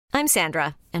I'm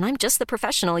Sandra, and I'm just the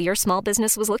professional your small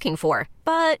business was looking for.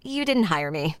 But you didn't hire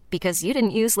me because you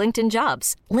didn't use LinkedIn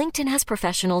Jobs. LinkedIn has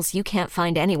professionals you can't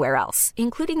find anywhere else,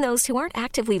 including those who aren't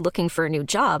actively looking for a new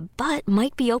job, but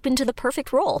might be open to the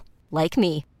perfect role, like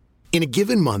me. In a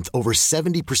given month, over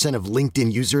 70% of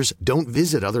LinkedIn users don't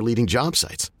visit other leading job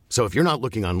sites. So if you're not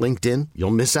looking on LinkedIn,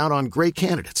 you'll miss out on great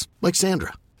candidates like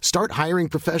Sandra. Start hiring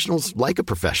professionals like a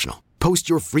professional. Post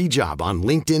your free job on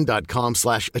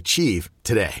linkedin.com/achieve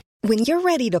today. When you're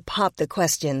ready to pop the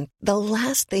question, the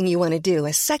last thing you want to do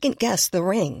is second-guess the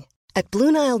ring. At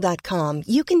BlueNile.com,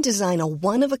 you can design a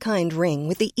one-of-a-kind ring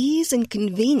with the ease and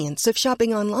convenience of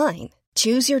shopping online.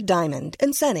 Choose your diamond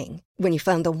and setting. When you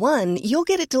find the one, you'll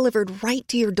get it delivered right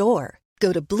to your door.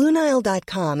 Go to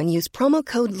BlueNile.com and use promo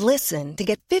code LISTEN to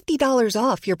get $50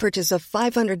 off your purchase of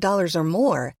 $500 or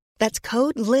more. That's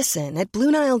code LISTEN at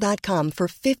BlueNile.com for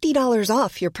 $50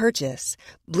 off your purchase.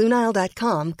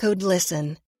 BlueNile.com, code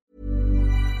LISTEN.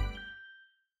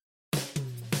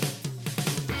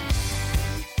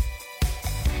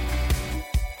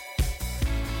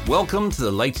 Welcome to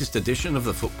the latest edition of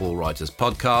the Football Writers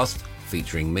Podcast,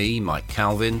 featuring me, Mike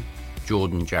Calvin,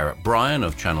 Jordan Jarrett Bryan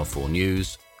of Channel 4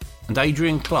 News, and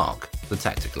Adrian Clark, the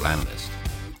tactical analyst.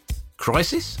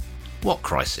 Crisis? What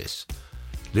crisis?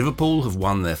 Liverpool have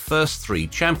won their first 3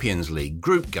 Champions League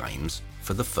group games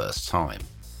for the first time.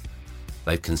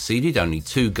 They've conceded only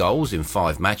 2 goals in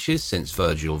 5 matches since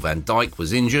Virgil van Dijk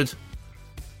was injured.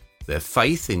 Their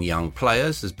faith in young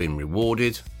players has been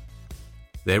rewarded.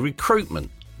 Their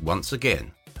recruitment, once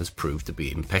again, has proved to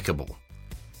be impeccable.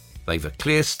 They've a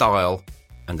clear style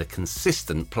and a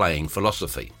consistent playing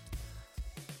philosophy.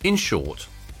 In short,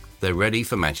 they're ready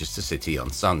for Manchester City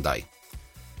on Sunday.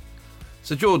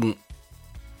 So Jordan,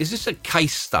 is this a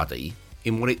case study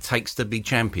in what it takes to be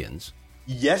champions?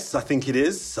 Yes, I think it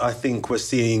is. I think we're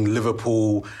seeing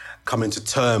Liverpool coming to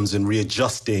terms and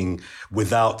readjusting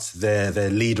without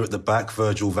their leader at the back,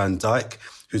 Virgil van Dijk,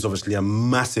 who's obviously a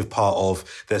massive part of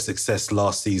their success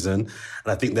last season. And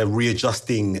I think they're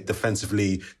readjusting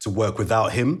defensively to work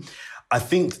without him. I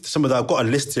think I've got a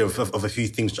list here of a few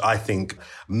things which I think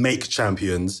make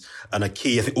champions and a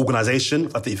key. I think organisation.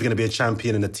 I think if you're going to be a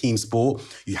champion in a team sport,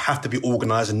 you have to be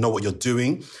organised and know what you're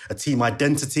doing. A team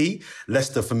identity.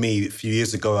 Leicester, for me, a few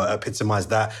years ago, epitomised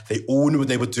that. They all knew what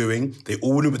they were doing. They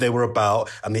all knew what they were about,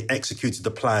 and they executed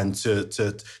the plan to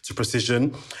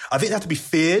precision. I think they have to be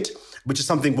feared, which is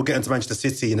something we'll get into Manchester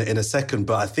City in a second.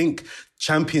 But I think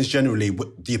champions generally,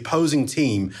 the opposing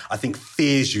team, I think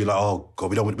fears you, like, oh God,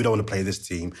 we don't want to play this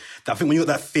team. I think when you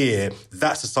got that fear,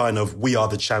 that's a sign of we are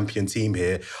the champion team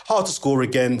here. Hard to score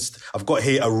against. I've got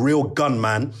here a real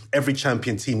gunman. Every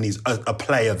champion team needs a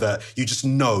player that you just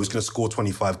know is going to score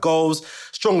 25 goals.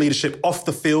 Strong leadership off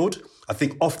the field. I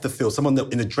think off the field, someone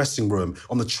that in the dressing room,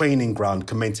 on the training ground,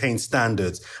 can maintain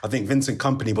standards. I think Vincent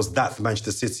Kompany was that for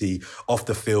Manchester City off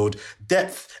the field.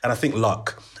 Depth and I think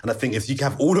luck. And I think if you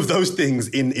have all of those things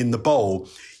in the bowl,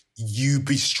 you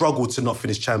struggle to not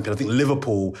finish champion. I think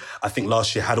Liverpool,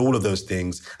 last year had all of those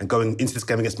things. And going into this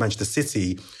game against Manchester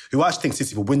City, who I actually think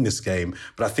City will win this game,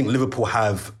 but I think Liverpool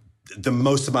have the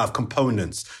most amount of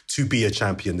components to be a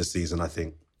champion this season, I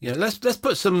think. Yeah, let's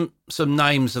put some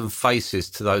names and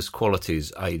faces to those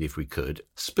qualities, Aid, if we could.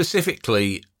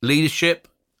 Specifically, leadership.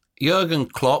 Jurgen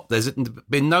Klopp, there's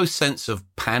been no sense of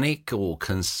panic or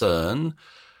concern.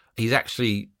 He's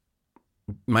actually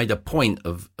made a point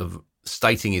of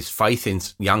stating his faith in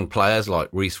young players like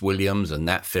Reece Williams and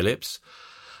Nat Phillips.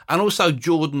 And also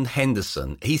Jordan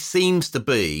Henderson. He seems to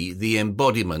be the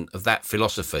embodiment of that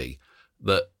philosophy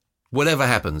that whatever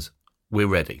happens, we're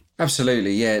ready.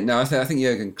 Absolutely, yeah. No, I think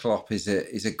Jurgen Klopp is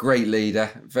a great leader,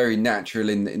 very natural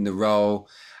in the role,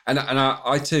 and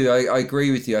I too agree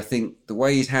with you. I think the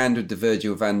way he's handled the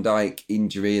Virgil van Dijk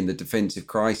injury and the defensive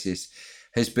crisis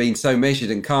has been so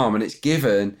measured and calm, and it's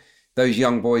given those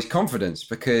young boys confidence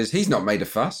because he's not made a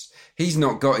fuss. He's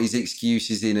not got his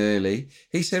excuses in early.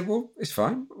 He said, "Well, it's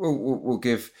fine. We'll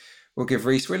give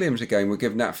Reece Williams a game. We'll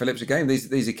give Nat Phillips a game.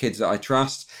 These are kids that I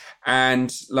trust."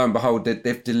 And lo and behold,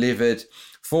 they've delivered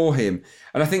for him.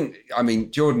 And I think,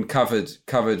 Jordan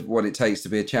covered what it takes to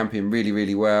be a champion really,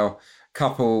 really well. A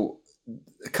couple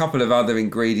of other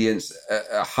ingredients,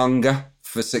 hunger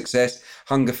for success,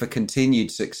 hunger for continued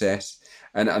success.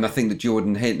 And I think that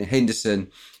Jordan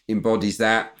Henderson embodies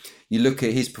that. You look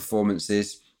at his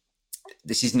performances.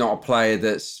 This is not a player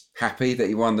that's happy that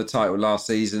he won the title last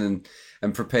season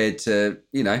and prepared to,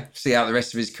 see out the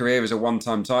rest of his career as a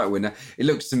one-time title winner. It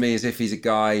looks to me as if he's a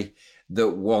guy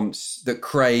that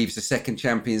craves a second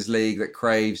Champions League, that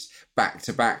craves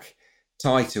back-to-back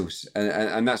titles.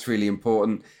 And that's really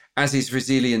important. As his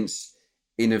resilience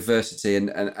in adversity,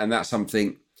 and that's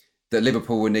something that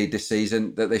Liverpool will need this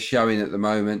season, that they're showing at the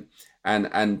moment.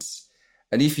 And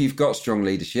if you've got strong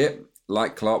leadership,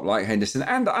 like Klopp, like Henderson,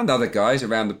 and other guys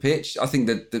around the pitch, I think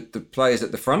that the players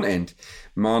at the front end,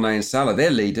 Mane and Salah,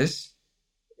 they're leaders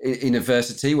in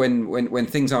adversity. When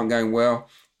things aren't going well,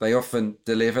 they often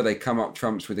deliver. They come up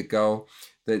trumps with a goal.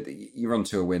 You're on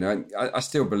to a winner. I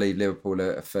still believe Liverpool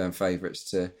are firm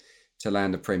favourites to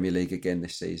land the Premier League again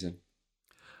this season.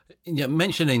 Yeah,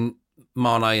 mentioning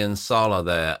Mane and Salah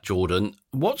there, Jordan,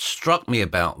 what struck me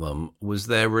about them was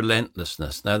their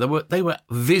relentlessness. Now, they were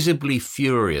visibly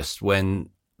furious when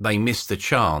they missed the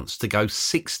chance to go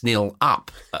 6-0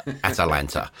 up at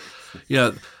Atalanta.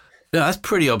 That's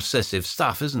pretty obsessive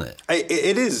stuff, isn't it?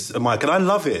 It is, Mike, and I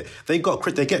love it. They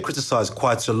get criticised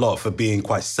quite a lot for being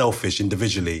quite selfish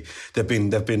individually. They've been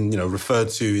referred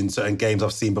to in certain games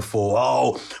I've seen before.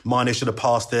 Oh, Mane should have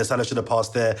passed there, Salah should have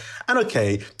passed there. And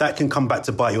okay, that can come back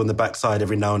to bite you on the backside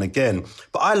every now and again.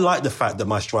 But I like the fact that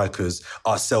my strikers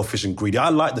are selfish and greedy. I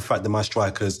like the fact that my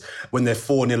strikers, when they're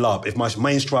 4-0 up, if my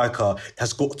main striker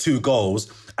has got 2 goals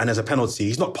and there's a penalty,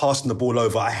 he's not passing the ball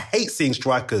over. I hate seeing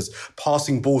strikers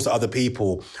passing balls to other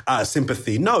people out of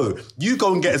sympathy. No, you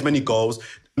go and get as many goals.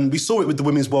 And we saw it with the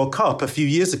Women's World Cup a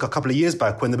couple of years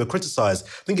back when they were criticised.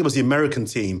 I think it was the American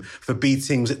team for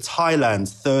beating, was it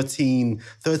Thailand,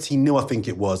 13-0, I think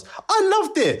it was. I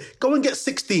loved it. Go and get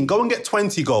 16, go and get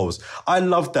 20 goals. I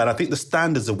love that. I think the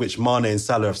standards of which Mane and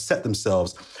Salah have set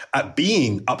themselves at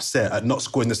being upset at not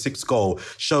scoring the 6th goal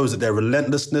shows that their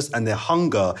relentlessness and their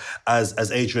hunger,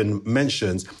 as Adrian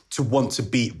mentions, to want to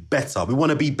be better. We want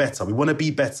to be better. We want to be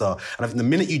better. And I think the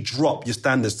minute you drop your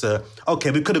standards to,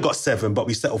 okay, we could have got 7, but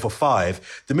we settle for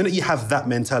 5. The minute you have that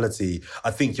mentality,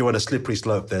 I think you're on a slippery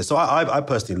slope there. So I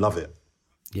personally love it.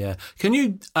 Yeah. Can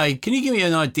you give me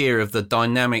an idea of the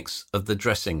dynamics of the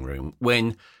dressing room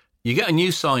when you get a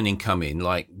new signing come in,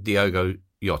 like Diogo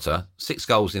Jota, 6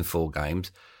 goals in 4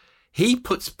 games? He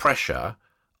puts pressure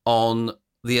on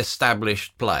the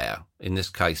established player, in this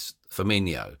case,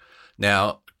 Firmino.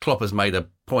 Now, Klopp has made a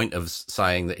point of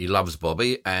saying that he loves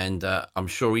Bobby, and I'm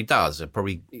sure he does. I've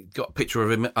probably got a picture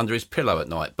of him under his pillow at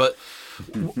night. But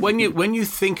when you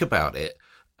think about it,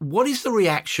 what is the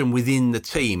reaction within the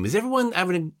team? Is everyone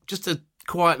having just a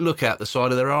quiet look out the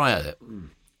side of their eye at it?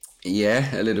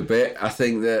 Yeah, a little bit. I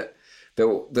think that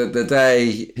the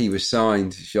day he was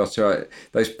signed, Jota,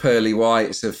 those pearly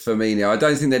whites of Firmino, I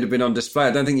don't think they'd have been on display.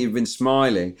 I don't think he'd been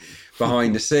smiling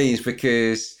behind the scenes,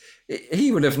 because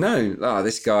he would have known,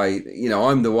 this guy,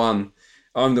 I'm the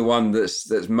one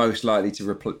that's most likely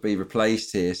to be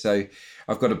replaced here. So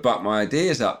I've got to buck my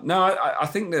ideas up. No, I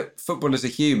think that footballers are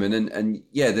human, and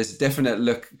yeah, there's a definite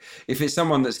look. If it's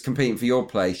someone that's competing for your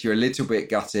place, you're a little bit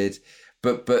gutted,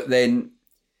 but then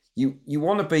you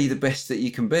want to be the best that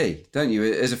you can be, don't you?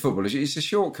 As a footballer, it's a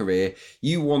short career.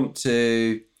 You want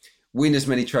to win as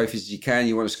many trophies as you can.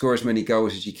 You want to score as many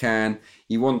goals as you can.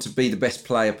 You want to be the best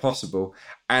player possible.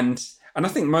 And I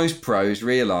think most pros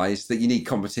realise that you need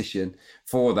competition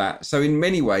for that. So in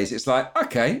many ways, it's like,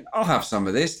 okay, I'll have some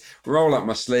of this. Roll up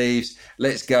my sleeves.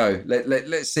 Let's go.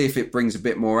 Let's see if it brings a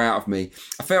bit more out of me.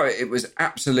 I felt it was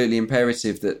absolutely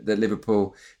imperative that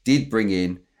Liverpool did bring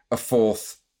in a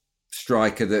 4th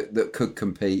striker that could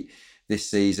compete this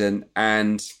season.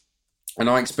 And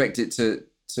I expect it to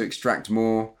extract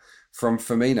more from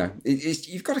Firmino.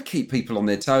 You've got to keep people on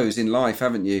their toes in life,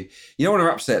 haven't you? You don't want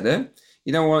to upset them.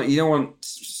 You don't want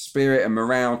spirit and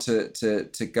morale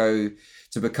to go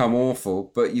to become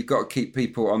awful, but you've got to keep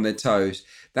people on their toes.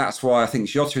 That's why I think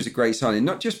Jota is a great signing,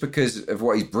 not just because of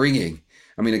what he's bringing.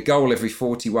 I mean, a goal every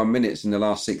 41 minutes in the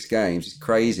last 6 games is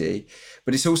crazy,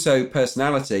 but it's also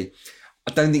personality.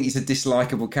 I don't think he's a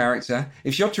dislikable character.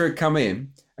 If Jota had come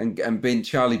in and been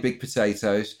Charlie Big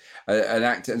Potatoes, and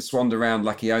acted and swanned around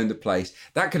like he owned the place,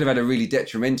 that could have had a really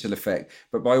detrimental effect.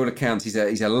 But by all accounts, he's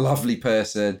a lovely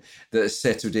person that has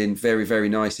settled in very, very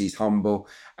nice. He's humble,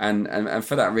 and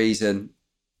for that reason,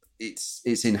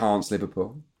 it's enhanced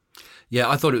Liverpool. Yeah,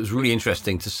 I thought it was really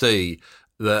interesting to see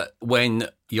that when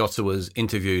Jota was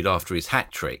interviewed after his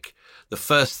hat-trick, the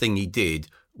first thing he did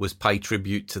was pay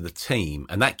tribute to the team.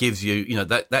 And that gives you,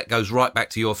 that goes right back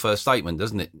to your first statement,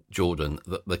 doesn't it, Jordan?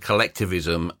 The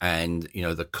collectivism and,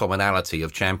 the commonality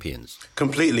of champions.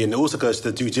 Completely. And it also goes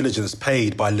to the due diligence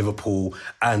paid by Liverpool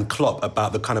and Klopp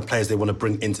about the kind of players they want to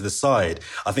bring into the side.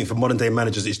 I think for modern day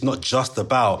managers, it's not just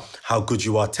about how good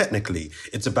you are technically.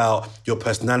 It's about your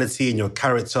personality and your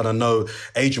character. And I know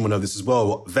Adrian will know this as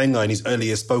well. Wenger in his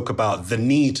earlier spoke about the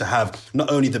need to have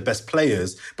not only the best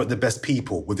players, but the best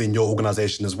people within your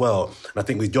organisation as as well. And I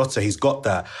think with Jota, he's got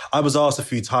that. I was asked a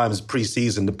few times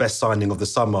pre-season the best signing of the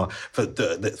summer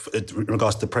in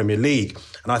regards to the Premier League.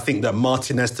 And I think that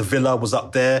Martinez to Villa was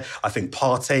up there. I think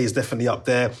Partey is definitely up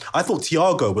there. I thought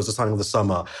Thiago was the signing of the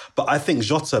summer. But I think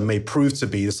Jota may prove to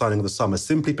be the signing of the summer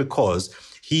simply because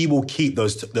he will keep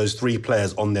those three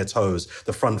players on their toes,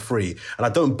 the front three. And I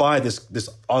don't buy this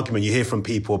argument you hear from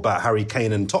people about Harry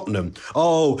Kane and Tottenham.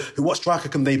 Oh, what striker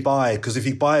can they buy? Because if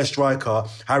you buy a striker,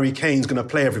 Harry Kane's going to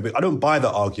play every bit. I don't buy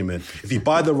that argument. If you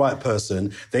buy the right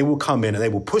person, they will come in and they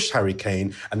will push Harry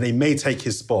Kane and they may take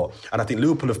his spot. And I think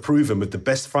Liverpool have proven with the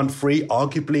best front three,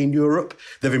 arguably in Europe,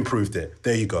 they've improved it.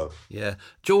 There you go. Yeah.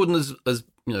 Jordan has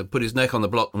put his neck on the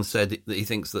block and said that he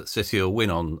thinks that City will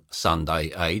win on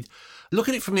Sunday, Aid. Look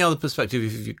at it from the other perspective,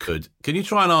 if you could. Can you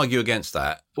try and argue against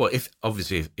that? Well, if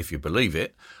you believe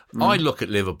it, I look at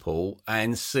Liverpool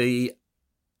and see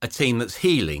a team that's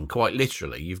healing, quite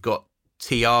literally. You've got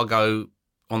Thiago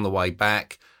on the way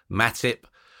back. Matip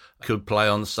could play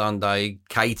on Sunday.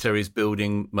 Keita is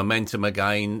building momentum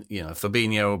again.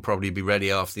 Fabinho will probably be ready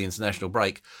after the international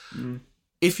break.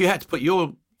 If you had to put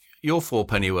your four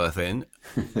pennyworth in,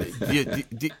 do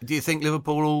you think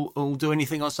Liverpool will do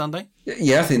anything on Sunday?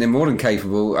 Yeah, I think they're more than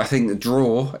capable. I think the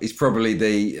draw is probably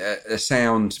the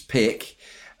sound pick.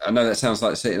 I know that sounds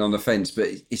like sitting on the fence, but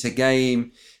it's a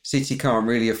game City can't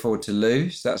really afford to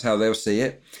lose. That's how they'll see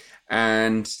it.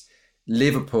 And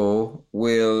Liverpool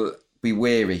will be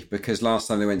wary because last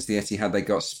time they went to the Etihad, they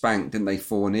got spanked, didn't they,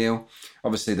 4-0?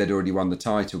 Obviously, they'd already won the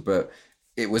title, but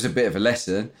it was a bit of a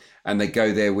lesson, and they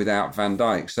go there without Van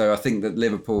Dijk. So I think that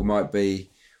Liverpool might be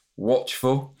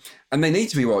watchful, and they need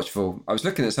to be watchful. I was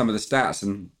looking at some of the stats,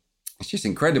 and it's just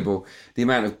incredible the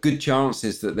amount of good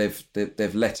chances that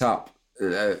they've let up,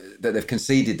 that they've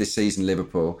conceded this season.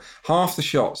 Liverpool, half the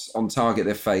shots on target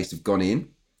they've faced have gone in.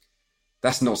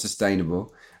 That's not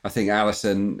sustainable. I think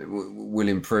Alisson will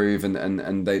improve,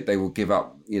 and they will give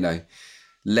up,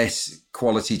 less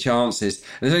quality chances. And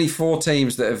there's only 4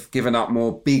 teams that have given up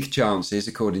more big chances,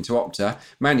 according to Opta.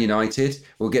 Man United,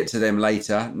 we'll get to them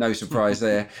later, no surprise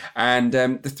there. And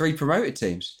the 3 promoted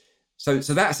teams. So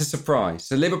that's a surprise.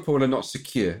 So Liverpool are not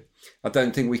secure. I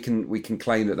don't think we can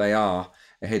claim that they are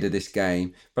ahead of this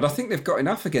game. But I think they've got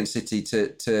enough against City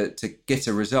to get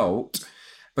a result,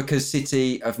 because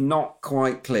City have not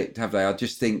quite clicked, have they? I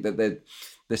just think that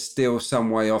they're still some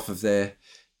way off of their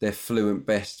fluent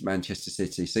best, Manchester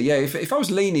City. So, yeah, if I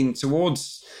was leaning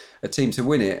towards a team to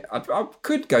win it, I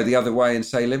could go the other way and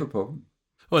say Liverpool.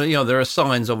 Well, there are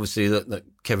signs, obviously, that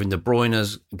Kevin De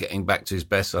Bruyne's getting back to his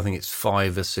best. I think it's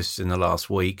 5 assists in the last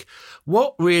week.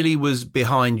 What really was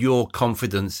behind your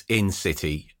confidence in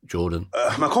City, Jordan?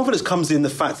 My confidence comes in the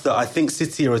fact that I think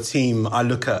City are a team I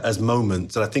look at as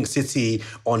moments. And I think City,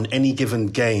 on any given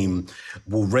game,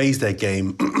 will raise their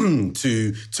game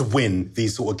to win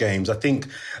these sort of games. I think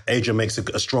Adrian makes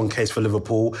a strong case for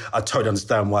Liverpool. I totally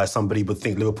understand why somebody would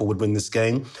think Liverpool would win this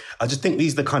game. I just think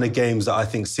these are the kind of games that I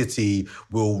think City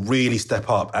will really step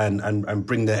up and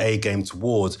bring their A game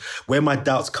towards. Where my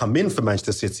doubts come in for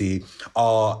Manchester City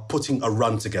are putting a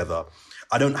run together.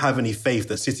 I don't have any faith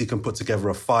that City can put together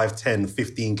a 5, 10,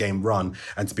 15 game run.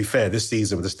 And to be fair, this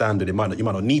season with the standard, you might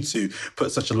not need to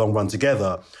put such a long run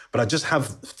together. But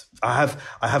I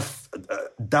have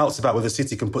doubts about whether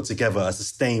City can put together a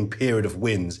sustained period of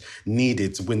wins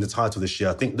needed to win the title this year.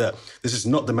 I think that this is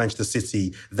not the Manchester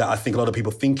City that I think a lot of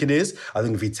people think it is. I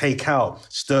think if you take out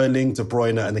Sterling, De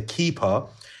Bruyne and the keeper,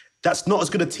 that's not as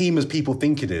good a team as people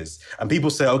think it is. And people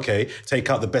say, okay,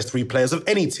 take out the best 3 players of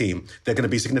any team, they're going to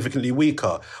be significantly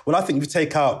weaker. Well, I think if you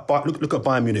take out, look at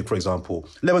Bayern Munich, for example,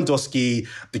 Lewandowski,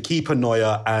 the keeper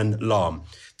Neuer and Lahm.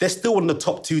 They're still one of the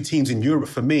top 2 teams in Europe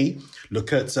for me.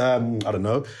 Look at, I don't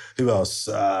know, who else?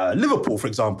 Liverpool, for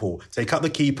example. Take out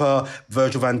the keeper,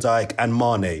 Virgil van Dijk and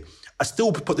Mane. I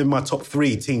still put them in my top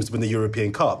 3 teams to win the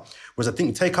European Cup. Whereas I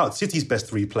think take out City's best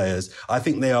 3 players, I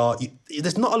think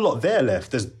there's not a lot there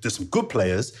left. There's some good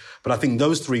players, but I think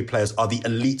those 3 players are the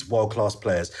elite world-class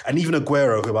players. And even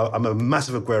Aguero, who I'm a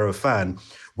massive Aguero fan,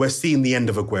 we're seeing the end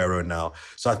of Aguero now.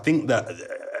 So I think that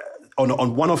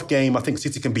on one-off game, I think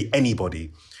City can beat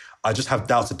anybody. I just have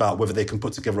doubts about whether they can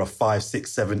put together a 5,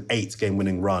 6, 7, 8 game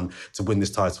winning run to win this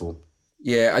title.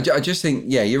 Yeah, I just think,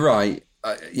 you're right.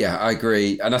 I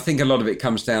agree. And I think a lot of it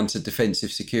comes down to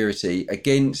defensive security.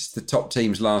 Against the top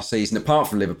teams last season, apart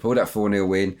from Liverpool, that 4-0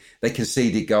 win, they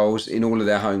conceded goals in all of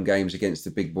their home games against the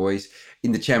big boys.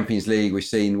 In the Champions League, we've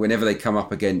seen whenever they come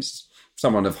up against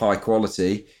someone of high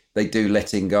quality, they do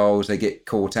let in goals, they get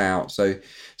caught out. So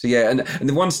yeah, and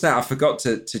the one stat I forgot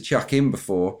to chuck in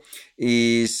before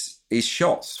is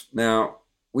shots. Now,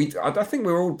 I think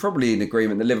we're all probably in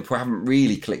agreement that Liverpool haven't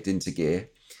really clicked into gear.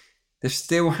 they've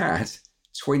still had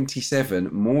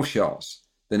 27 more shots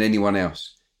than anyone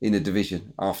else in the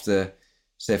division after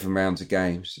 7 rounds of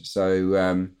games.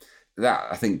 So that,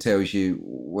 I think, tells you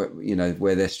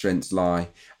where their strengths lie.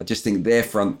 I just think their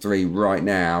front three right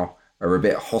now are a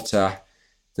bit hotter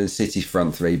than City's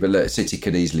front three. But look, City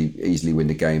could easily win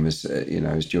the game, as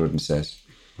Jordan says.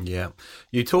 Yeah,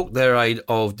 you talk there, Aid,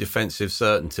 of defensive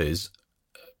certainties.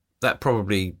 That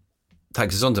probably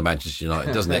takes us on to Manchester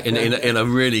United, doesn't it? In a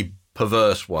really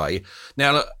perverse way.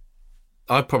 Now, look,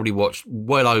 I've probably watched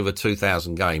well over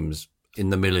 2,000 games in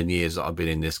the million years that I've been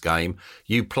in this game.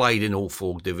 You played in all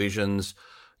 4 divisions.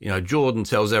 Jordan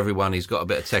tells everyone he's got a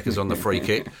bit of techers on the free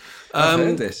kick. I've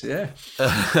heard this, yeah.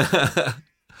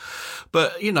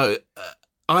 But,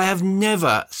 I have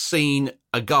never seen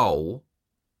a goal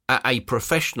at a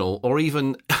professional or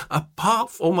even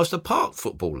almost a park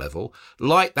football level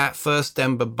like that first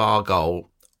Demba Ba goal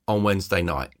on Wednesday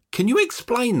night. Can you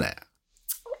explain that?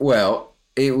 Well,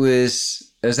 it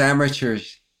was as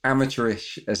amateurish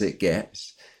as it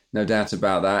gets, no doubt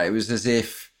about that. It was as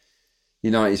if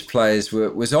United's players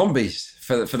were zombies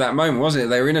for that moment, wasn't it?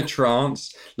 They were in a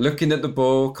trance, looking at the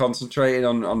ball, concentrating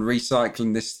on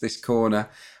recycling this corner,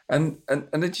 and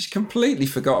they just completely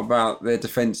forgot about their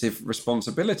defensive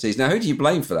responsibilities. Now, who do you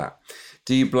blame for that?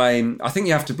 I think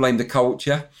you have to blame the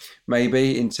culture,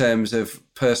 maybe, in terms of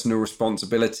personal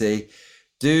responsibility.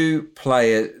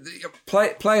 Players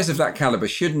of that calibre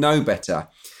should know better,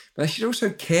 but they should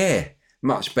also care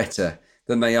much better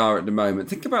than they are at the moment.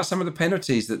 Think about some of the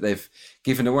penalties that they've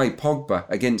given away. Pogba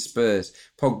against Spurs,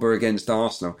 Pogba against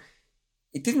Arsenal.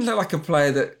 It didn't look like a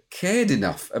player that cared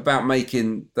enough about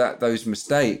making those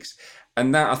mistakes.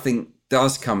 And that, I think,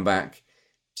 does come back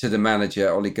to the manager,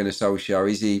 Ole Gunnar Solskjaer.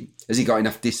 Has he got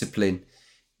enough discipline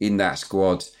in that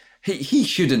squad? He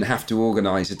shouldn't have to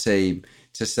organise a team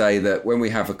to say that when we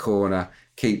have a corner,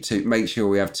 make sure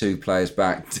we have 2 players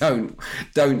back.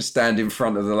 Don't stand in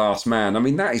front of the last man. I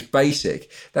mean, that is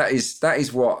basic. That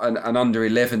is what an under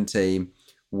 11 team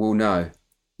will know.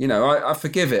 I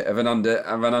forgive it of an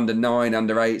under 9,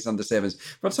 under 8s, under 7s.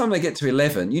 By the time they get to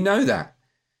 11, you know that.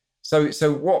 So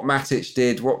what Matic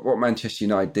did, what Manchester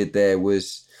United did there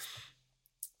was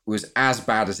as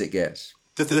bad as it gets.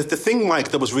 The thing, Mike,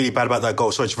 that was really bad about that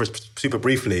goal, sorry, super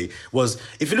briefly, was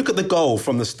if you look at the goal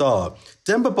from the start,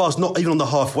 Demba Ba's not even on the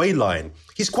halfway line.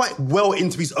 He's quite well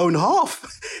into his own half.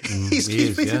 He's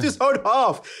into his own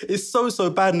half. It's so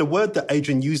bad. And the word that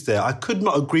Adrian used there, I could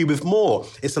not agree with more.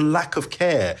 It's a lack of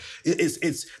care.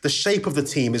 It's the shape of the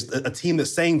team is a team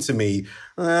that's saying to me,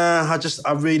 I'm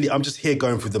just here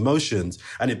going through the motions.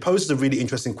 And it poses a really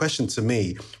interesting question to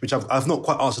me, which I've not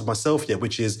quite answered myself yet,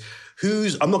 which is,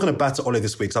 I'm not going to batter Ole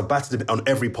this week, because I've battered him on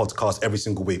every podcast every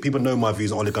single week. People know my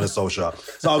views on Ole Gunnar Solskjaer.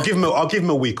 So I'll give him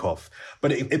a week off.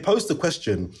 But it posed the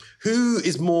question, who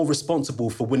is more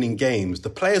responsible for winning games? The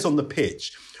players on the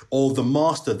pitch or the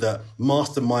master that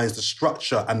masterminds the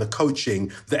structure and the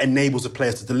coaching that enables the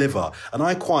players to deliver?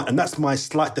 And that's my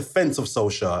slight defense of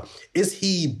Solskjaer. Is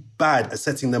he bad at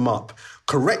setting them up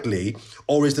correctly,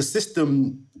 or is the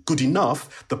system good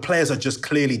enough? The players are just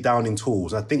clearly down in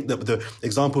tools. I think that the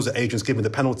examples that Adrian's given, the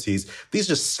penalties, these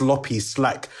are just sloppy,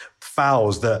 slack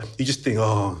fouls that you just think,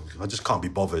 I just can't be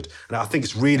bothered. And I think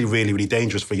it's really, really, really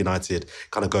dangerous for United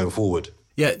kind of going forward.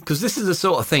 Yeah, because this is the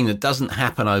sort of thing that doesn't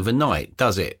happen overnight,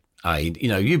 does it, Aid?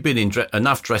 You've been in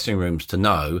enough dressing rooms to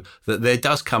know that there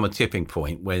does come a tipping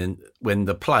point when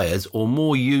the players, or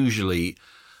more usually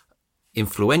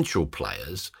influential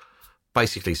players,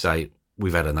 basically say,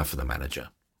 we've had enough of the manager.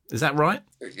 Is that right?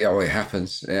 Yeah, well, it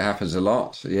happens. It happens a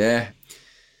lot. Yeah.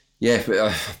 Yeah, but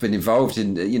I've been involved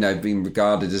in, being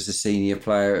regarded as a senior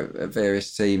player at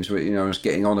various teams where, I was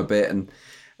getting on a bit and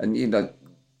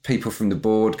people from the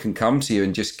board can come to you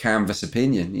and just canvass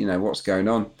opinion, what's going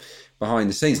on behind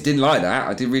the scenes. Didn't like that.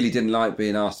 I really didn't like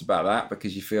being asked about that,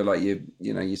 because you feel like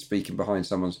you're speaking behind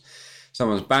someone's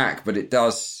back, but it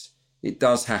does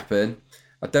happen.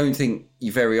 I don't think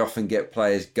you very often get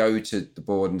players go to the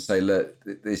board and say, look,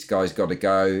 this guy's got to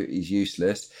go, he's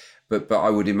useless. But I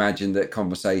would imagine that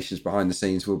conversations behind the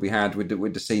scenes will be had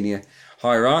with the senior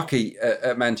hierarchy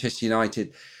at Manchester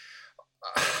United.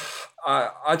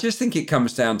 I just think it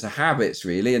comes down to habits,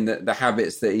 really, and the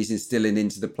habits that he's instilling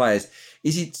into the players.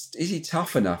 Is he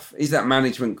tough enough? Is that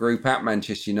management group at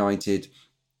Manchester United,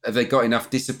 have they got enough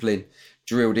discipline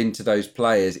drilled into those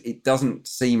players? It doesn't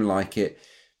seem like it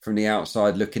from the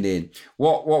outside looking in.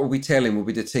 What will be telling will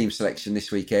be the team selection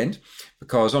this weekend,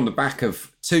 because on the back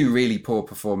of 2 really poor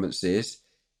performances,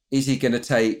 is he going to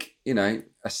take,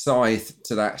 a scythe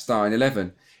to that starting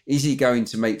 11? Is he going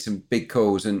to make some big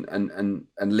calls and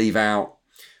leave out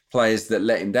players that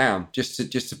let him down, just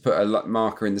to put a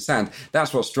marker in the sand.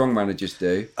 That's what strong managers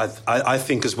do. I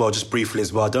think as well, just briefly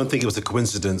as well, I don't think it was a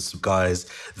coincidence, guys,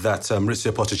 that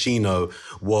Mauricio Pochettino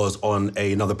was on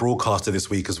another broadcaster this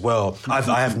week as well. I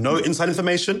have no inside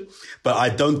information, but I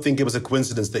don't think it was a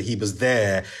coincidence that he was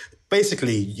there,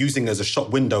 basically using as a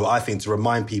shop window, I think, to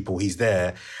remind people he's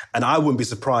there. And I wouldn't be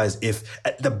surprised if,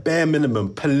 at the bare minimum,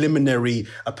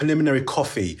 a preliminary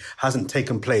coffee hasn't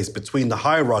taken place between the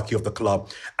hierarchy of the club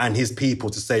and his people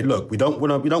to say, look, we don't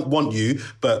want you,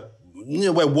 but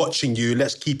we're watching you.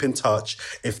 Let's keep in touch.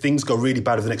 If things go really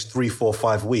bad over the next 3, 4,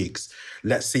 5 weeks,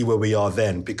 let's see where we are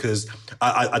then. Because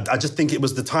I just think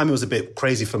the timing was a bit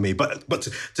crazy for me. But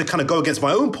to kind of go against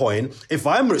my own point, if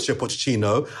I'm Mauricio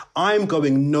Pochettino, I'm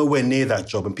going nowhere near that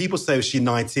job. And people say it's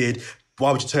United,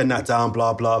 why would you turn that down,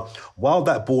 blah, blah. While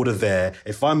that board are there,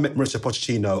 if I'm Mauricio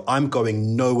Pochettino, I'm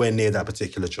going nowhere near that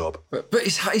particular job. But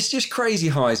it's just crazy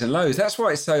highs and lows. That's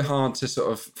why it's so hard to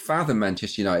sort of fathom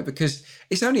Manchester United, because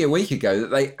it's only a week ago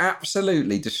that they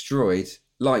absolutely destroyed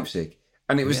Leipzig.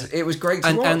 And it was great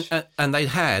to watch. And they'd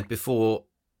had, before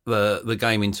the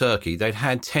game in Turkey, they'd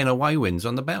had 10 away wins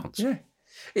on the bounce. Yeah.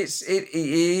 It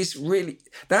is really,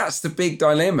 that's the big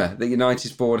dilemma that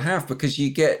United's board have, because you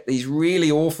get these really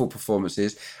awful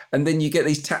performances and then you get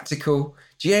these tactical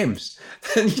gems.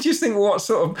 And you just think, what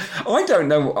sort of, I don't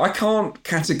know, I can't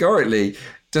categorically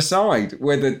decide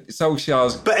whether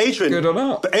Solskjaer's good or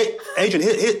not. But Adrian,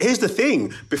 here's the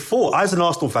thing. Before, as an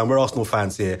Arsenal fan, we're Arsenal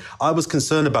fans here, I was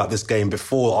concerned about this game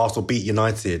before Arsenal beat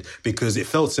United, because it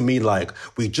felt to me like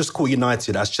we just caught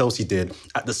United, as Chelsea did,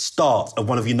 at the start of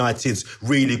one of United's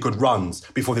really good runs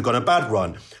before they got a bad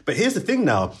run. But here's the thing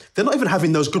now, they're not even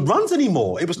having those good runs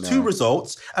anymore. It was 2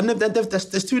 results and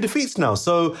there's 2 defeats now.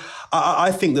 So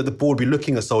I think that the board will be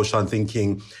looking at Solskjaer and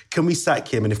thinking, can we sack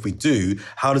him? And if we do,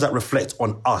 how does that reflect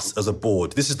on us as a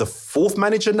board? This is the 4th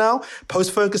manager now,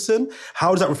 post-Ferguson.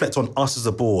 How does that reflect on us as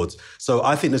a board? So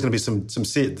I think there's going to be some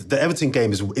the Everton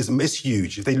game is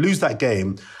huge. If they lose that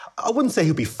game, I wouldn't say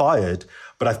he'll be fired,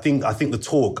 but I think the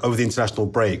talk over the international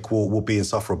break will be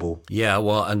insufferable. Yeah,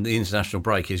 well, and the international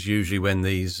break is usually when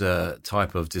these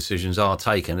type of decisions are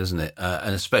taken, isn't it?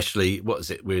 And especially,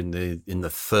 we're in the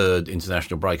 3rd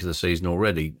international break of the season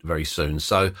already very soon.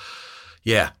 So,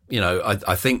 yeah,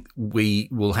 I think we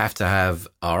will have to have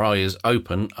our eyes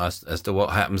open as to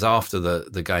what happens after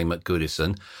the game at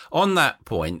Goodison. On that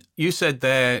point, you said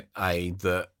there, Aid,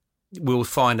 that we'll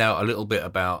find out a little bit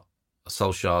about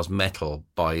Solskjaer's mettle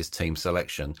by his team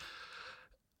selection.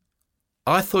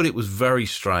 I thought it was very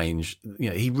strange.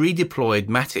 He redeployed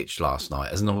Matic last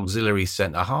night as an auxiliary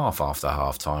centre-half after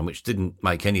half-time, which didn't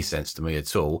make any sense to me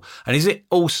at all. And is it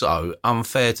also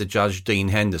unfair to judge Dean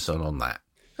Henderson on that?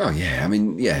 Oh, yeah. I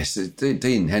mean, yes,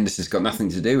 Dean Henderson's got nothing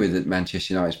to do with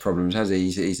Manchester United's problems, has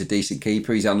he? He's a decent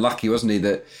keeper. He's unlucky, wasn't he,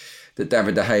 that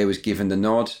David De Gea was given the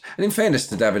nod. And in fairness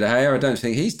to David De Gea, I don't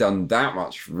think he's done that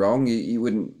much wrong. You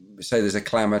wouldn't say there's a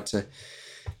clamour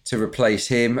to replace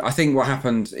him. I think what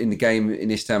happened in the game in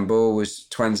Istanbul was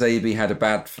Tuanzebe had a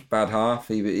bad half.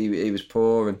 He was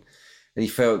poor, and he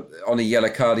felt on a yellow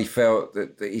card. He felt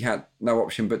that he had no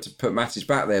option but to put Matic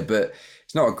back there. But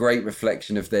it's not a great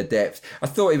reflection of their depth. I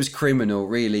thought it was criminal,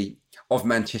 really, of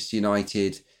Manchester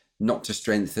United not to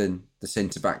strengthen the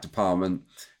centre-back department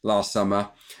last summer.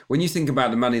 When you think about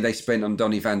the money they spent on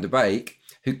Donny van der Beek,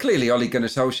 who clearly Ole Gunnar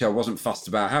Solskjaer wasn't fussed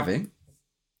about having.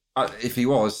 If he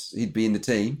was, he'd be in the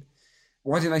team.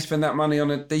 Why didn't they spend that money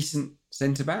on a decent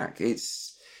centre-back?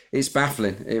 It's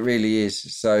baffling. It really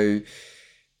is. So,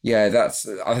 yeah,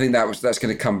 I think that's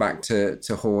going to come back to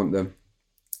haunt them.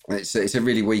 It's a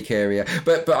really weak area.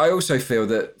 But I also feel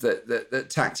that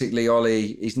tactically Ole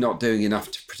is not doing enough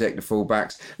to protect the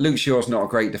fullbacks. Luke Shaw's not a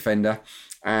great defender,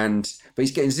 but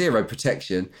he's getting zero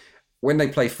protection. When they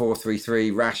play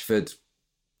 4-3-3, Rashford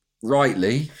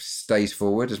rightly stays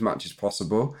forward as much as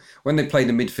possible. When they play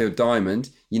the midfield diamond,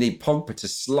 you need Pogba to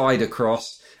slide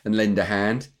across and lend a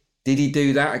hand. Did he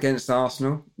do that against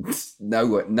Arsenal?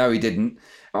 No, he didn't.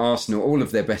 Arsenal, all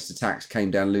of their best attacks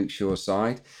came down Luke Shaw's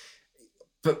side.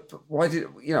 But why did,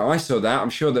 I saw that.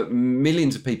 I'm sure that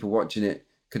millions of people watching it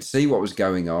could see what was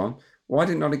going on. Why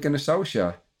didn't Ole Gunnar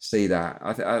Solskjaer see that?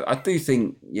 I do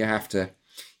think you have to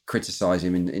criticise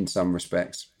him in some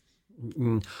respects.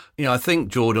 I think,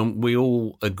 Jordan, we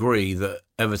all agree that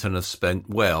Everton have spent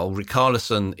well.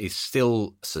 Richarlison is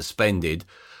still suspended.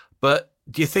 But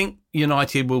do you think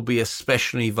United will be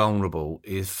especially vulnerable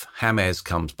if James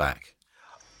comes back?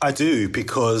 I do,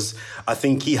 because I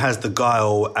think he has the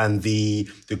guile and the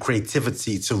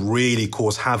creativity to really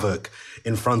cause havoc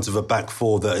in front of a back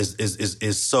four that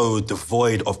is so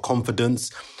devoid of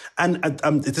confidence. And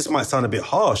this might sound a bit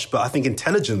harsh, but I think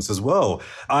intelligence as well.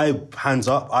 Hands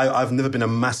up, I've never been a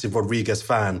massive Rodriguez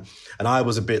fan. And I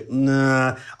was a bit,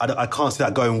 I can't see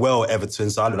that going well at Everton,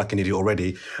 so I look like an idiot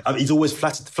already. He's always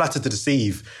flattered to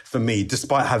deceive for me,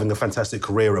 despite having a fantastic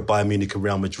career at Bayern Munich and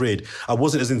Real Madrid. I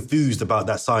wasn't as enthused about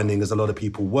that signing as a lot of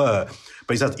people were.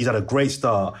 But he's had a great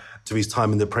start to his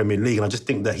time in the Premier League. And I just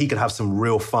think that he could have some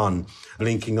real fun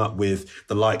linking up with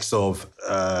the likes of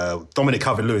Dominic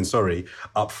Calvert-Lewin,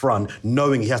 up front,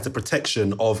 knowing he has the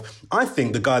protection of, I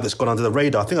think, the guy that's gone under the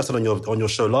radar. I think I said on your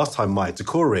show last time, Mike,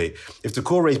 Doucouré. If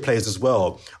Doucouré plays as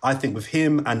well, I think with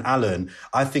him and Allen,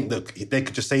 I think that they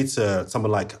could just say to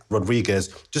someone like Rodriguez,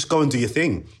 just go and do your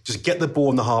thing. Just get the ball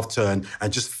in the half turn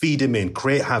and just feed him in,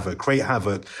 create havoc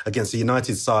against the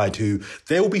United side who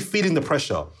they will be feeling the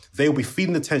pressure. They will be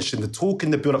feeling the tension. The talk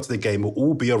in the build-up to the game will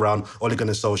all be around Ole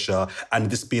Gunnar Solskjaer and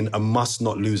this being a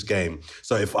must-not-lose game.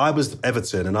 So if I was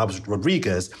Everton and I was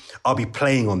Rodriguez, I'll be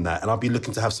playing on that and I'll be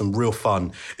looking to have some real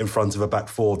fun in front of a back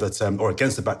four that, or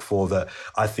against a back four that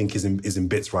I think is in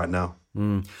bits right now.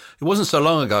 It wasn't so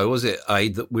long ago, was it,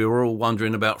 Aid, that we were all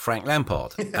wondering about Frank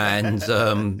Lampard.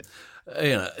 And,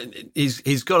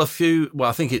 he's got a few, well,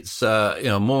 I think it's,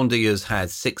 Mondi has had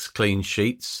 6 clean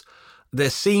sheets. There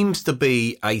seems to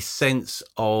be a sense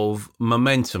of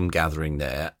momentum gathering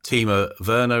there. Timo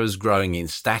Werner is growing in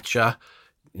stature.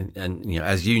 And,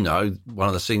 as you know, one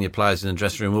of the senior players in the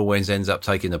dressing room always ends up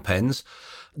taking the pens.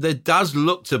 There does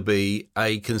look to be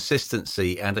a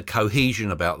consistency and a cohesion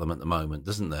about them at the moment,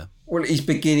 doesn't there? Well, he's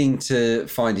beginning to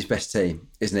find his best team,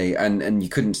 isn't he? And you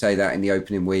couldn't say that in the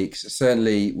opening weeks.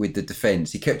 Certainly with the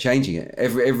defence, he kept changing it.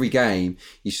 Every game,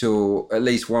 you saw at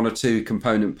least 1 or 2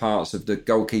 component parts of the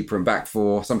goalkeeper and back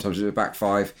four, sometimes the back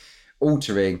five,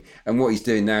 altering. And what he's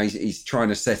doing now, he's trying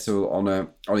to settle on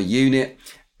a unit,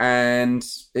 and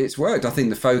it's worked. I think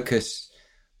the focus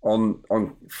on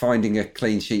finding a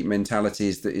clean sheet mentality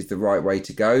is the right way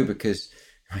to go, because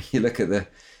you look at the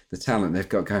talent they've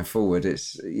got going forward.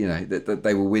 It's that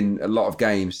they will win a lot of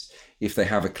games if they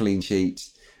have a clean sheet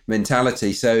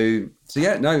mentality. So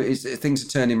yeah, no, things are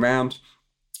turning around.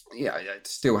 Yeah, I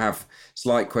still have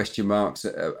slight question marks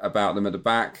about them at the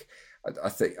back. I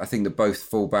think that both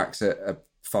fullbacks are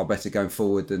far better going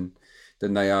forward than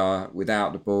they are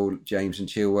without the ball, James and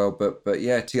Chilwell. But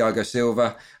yeah, Thiago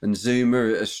Silva and Zuma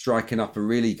are striking up a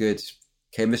really good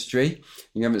chemistry.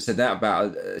 You haven't said that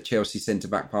about a Chelsea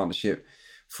centre-back partnership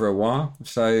for a while.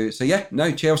 So yeah,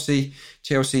 no, Chelsea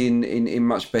in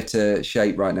much better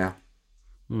shape right now.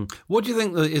 What do you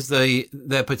think is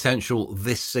their potential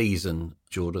this season,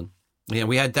 Jordan? Yeah,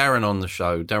 we had Darren on the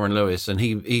show, Darren Lewis, and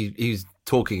he's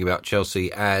talking about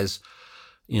Chelsea as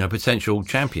potential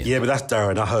champion. Yeah, but that's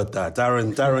Darren. I heard that.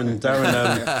 Darren.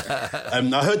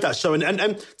 I heard that show,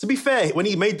 and to be fair, when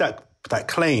he made that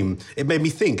claim, it made me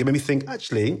think.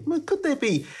 Actually, could there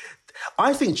be?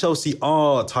 I think Chelsea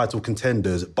are title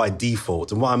contenders by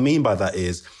default. And what I mean by that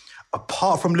is,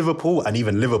 apart from Liverpool and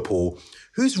even Liverpool,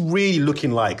 who's really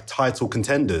looking like title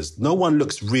contenders? No one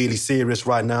looks really serious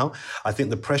right now. I think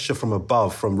the pressure from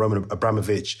above, from Roman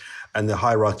Abramovich and the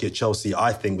hierarchy at Chelsea,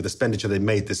 I think with the expenditure they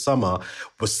made this summer,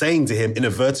 was saying to him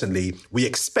inadvertently, we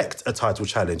expect a title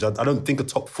challenge. I don't think a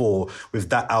top 4 with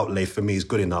that outlay for me is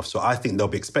good enough. So I think they'll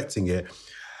be expecting it.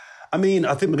 I mean,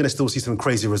 I think we're going to still see some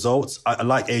crazy results. I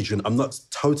like Adrian. I'm not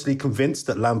totally convinced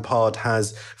that Lampard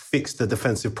has fixed the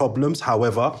defensive problems.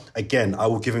 However, again, I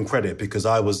will give him credit because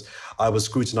I was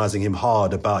scrutinising him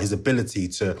hard about his ability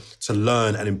to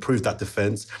learn and improve that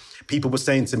defence. People were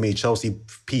saying to me, Chelsea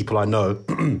people I know,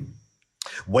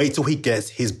 wait till he gets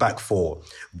his back four.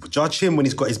 Judge him when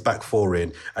he's got his back four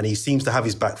in, and he seems to have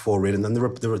his back four in, and then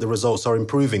the results are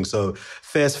improving. So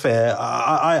fair's fair.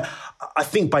 I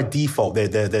think by default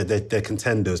they're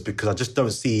contenders because I just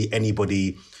don't see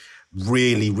anybody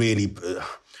really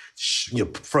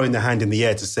throwing their hand in the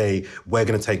air to say we're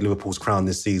going to take Liverpool's crown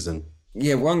this season.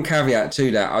 Yeah, one caveat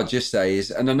to that I'll just say is,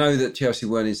 and I know that Chelsea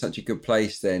weren't in such a good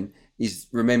place then, is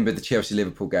remember the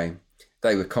Chelsea-Liverpool game.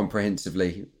 They were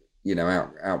comprehensively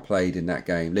outplayed in that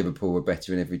game. Liverpool were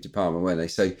better in every department, weren't they?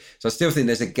 So I still think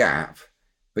there's a gap.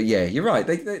 But yeah, you're right.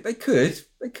 They could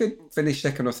finish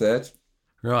second or third.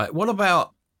 Right. What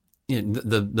about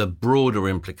the broader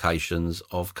implications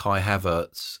of Kai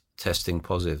Havertz testing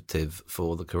positive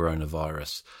for the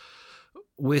coronavirus?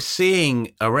 We're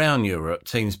seeing around Europe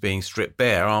teams being stripped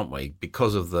bare, aren't we,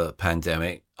 because of the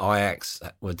pandemic? Ajax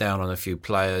were down on a few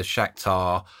players.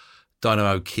 Shakhtar,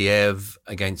 Dynamo Kiev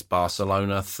against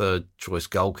Barcelona, third choice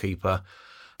goalkeeper.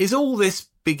 Is all this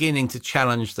beginning to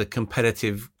challenge the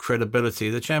competitive credibility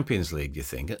of the Champions League, do you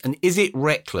think? And is it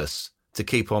reckless to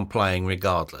keep on playing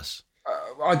regardless?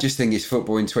 I just think it's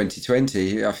football in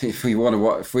 2020. I think if we all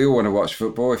want to watch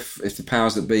football, if the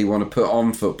powers that be want to put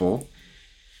on football,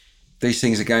 these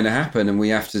things are going to happen, and we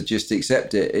have to just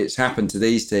accept it. It's happened to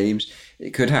these teams.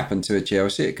 It could happen to a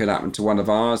Chelsea. It could happen to one of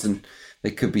ours, and they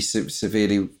could be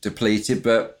severely depleted.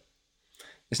 But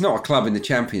it's not a club in the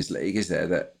Champions League, is there,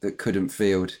 that couldn't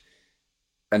field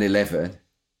an 11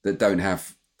 that don't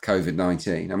have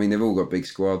COVID-19. I mean, they've all got big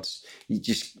squads.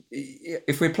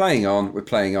 If we're playing on,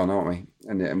 aren't we?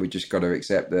 And we just got to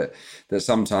accept that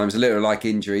sometimes, a little like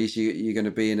injuries, you're going to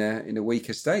be in a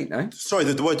weaker state, no? Sorry,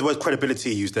 the word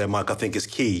credibility used there, Mike, I think is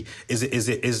key.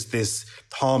 Is this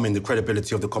harming the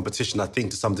credibility of the competition? I think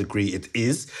to some degree it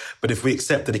is. But if we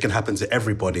accept that it can happen to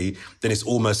everybody, then it's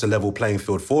almost a level playing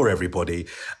field for everybody.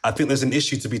 I think there's an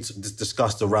issue to be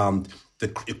discussed around the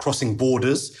crossing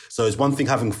borders. So it's one thing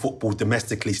having football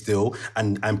domestically still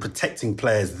and protecting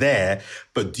players there,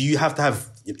 but do you have to have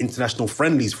international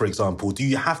friendlies, for example? Do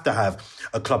you have to have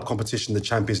a club competition, the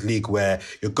Champions League, where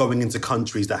you're going into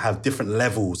countries that have different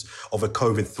levels of a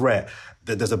COVID threat?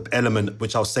 There's an element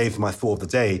which I'll save for my thought of the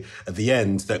day at the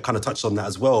end that kind of touches on that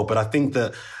as well. But I think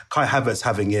that Kai Havertz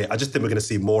having it, I just think we're going to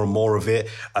see more and more of it.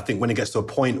 I think when it gets to a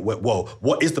point where,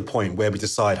 what is the point where we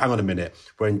decide, hang on a minute,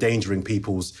 we're endangering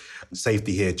people's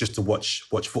safety here just to watch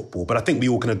football? But I think we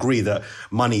all can agree that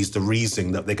money is the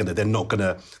reason that they're not going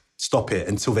to stop it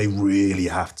until they really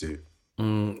have to.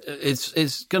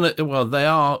 It's going to, well, they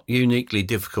are uniquely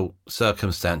difficult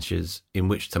circumstances in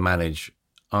which to manage,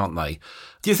 aren't they?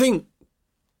 Do you think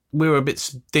we're a bit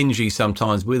stingy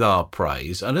sometimes with our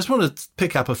praise? I just want to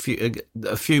pick up a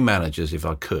few managers, if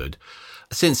I could.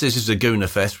 Since this is a Gooner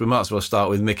Fest, we might as well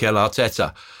start with Mikel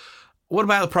Arteta. What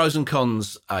about the pros and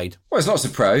cons, Aid? Well, it's lots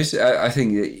of pros. I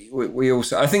think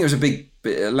I think it was a big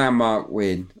landmark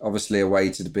win, obviously away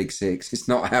to the Big Six. It's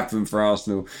not happened for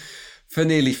Arsenal for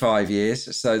nearly 5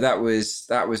 years. So that was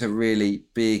a really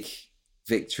big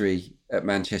victory at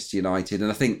Manchester United. And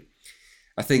I think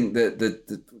that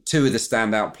the two of the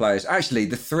standout players, actually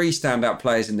the three standout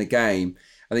players in the game,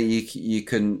 I think you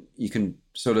can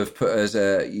sort of put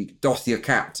you doff your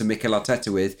cap to Mikel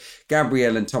Arteta with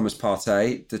Gabriel and Thomas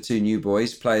Partey, the two new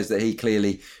boys, players that he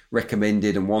clearly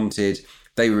recommended and wanted.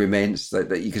 They were immense,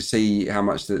 that you could see how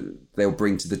much that they'll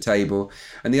bring to the table.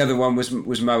 And the other one was Mo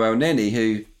Elneny,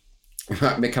 who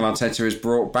Mikel Arteta has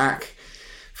brought back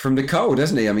from the cold,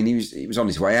 hasn't he? I mean, he was on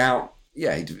his way out.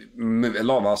 Yeah, a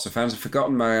lot of Arsenal fans have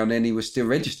forgotten Mo Elneny was still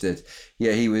registered.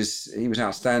 Yeah, he was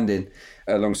outstanding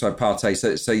alongside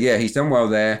Partey. So yeah, he's done well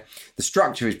there. The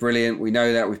structure is brilliant. We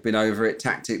know that. We've been over it.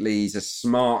 Tactically, he's a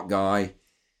smart guy.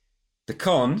 The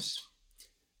cons,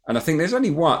 and I think there's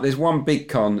one big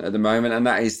con at the moment, and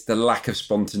that is the lack of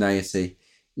spontaneity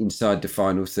inside the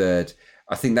final third.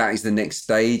 I think that is the next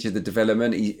stage of the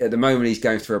development. At the moment, he's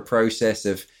going through a process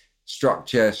of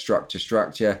structure,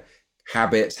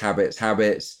 habits.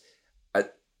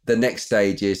 The next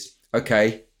stage is,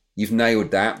 okay, you've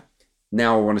nailed that.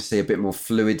 Now I want to see a bit more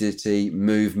fluidity,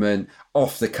 movement,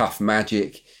 off-the-cuff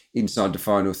magic inside the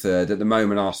final third. At the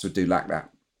moment, Arsenal do lack that.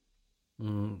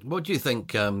 What do you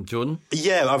think, Jordan?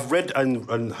 Yeah, I've read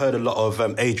and heard a lot of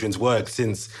Adrian's work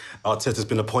since Arteta's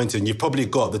been appointed. And you've probably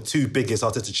got the two biggest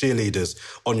Arteta cheerleaders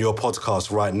on your podcast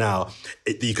right now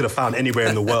that you could have found anywhere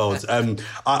in the world.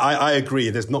 I agree.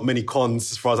 There's not many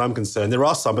cons as far as I'm concerned. There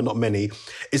are some, but not many.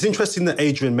 It's interesting that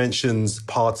Adrian mentions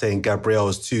Partey and Gabriel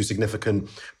as two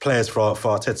significant players for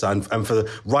Arteta, and for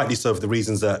rightly so for the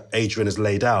reasons that Adrian has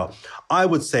laid out. I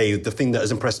would say the thing that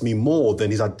has impressed me more than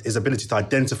his ability to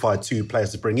identify two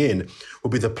players to bring in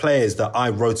would be the players that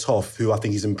I wrote off who I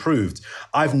think he's improved.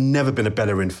 I've never been a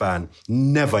Bellerin fan.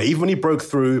 Never. Even when he broke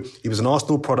through, he was an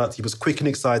Arsenal product. He was quick and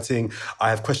exciting. I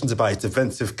have questions about his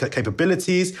defensive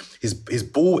capabilities. His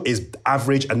ball is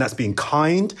average, and that's being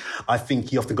kind. I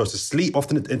think he often goes to sleep,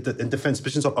 often in defensive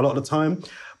positions a lot of the time.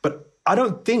 But I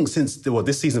don't think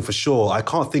this season for sure, I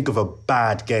can't think of a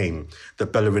bad game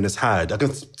that Bellerin has had.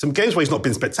 Some games where he's not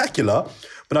been spectacular,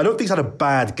 but I don't think he's had a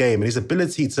bad game. And his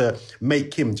ability to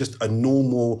make him just a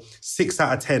normal 6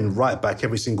 out of 10 right back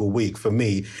every single week, for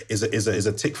me, is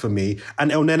a tick for me.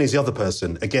 And Elneny is the other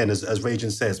person. Again, as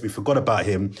Rajan says, we forgot about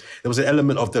him. There was an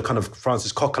element of the kind of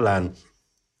Francis Coquelin,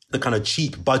 the kind of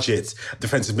cheap budget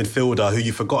defensive midfielder who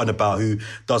you've forgotten about, who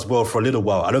does well for a little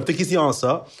while. I don't think he's the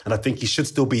answer, and I think he should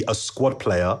still be a squad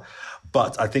player.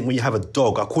 But I think when you have a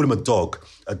dog, I call him a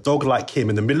dog like him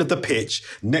in the middle of the pitch,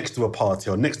 next to a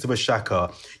Partey or next to a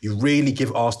Xhaka, you really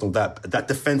give Arsenal that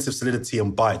defensive solidity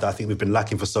and bite that I think we've been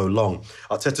lacking for so long.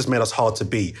 Arteta's made us hard to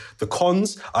beat. The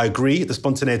cons, I agree, the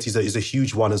spontaneity is a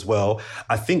huge one as well.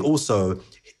 I think also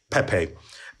Pepe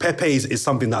Pepe is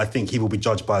something that I think he will be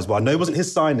judged by as well. I know it wasn't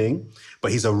his signing,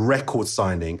 but he's a record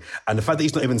signing. And the fact that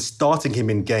he's not even starting him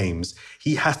in games,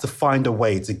 he has to find a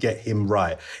way to get him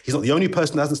right. He's not the only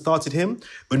person that hasn't started him.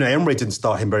 Unai Emery didn't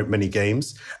start him very many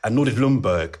games, and nor did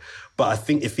Ljungberg. But I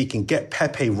think if he can get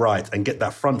Pepe right and get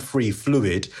that front three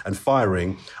fluid and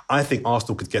firing, I think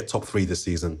Arsenal could get top 3 this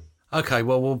season. Okay,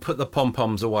 well, we'll put the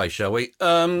pom-poms away, shall we?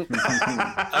 One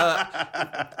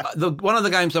of the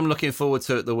games I'm looking forward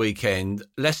to at the weekend,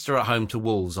 Leicester at home to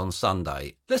Wolves on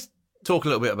Sunday. Let's talk a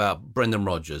little bit about Brendan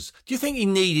Rodgers. Do you think he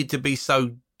needed to be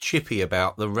so chippy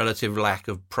about the relative lack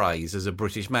of praise as a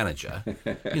British manager?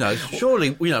 Surely,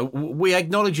 we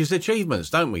acknowledge his achievements,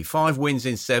 don't we? 5 wins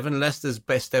in 7, Leicester's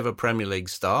best ever Premier League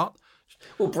start.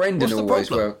 Well, Brendan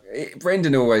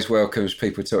always welcomes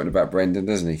people talking about Brendan,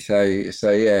 doesn't he? So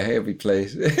yeah, he'll be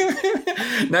pleased.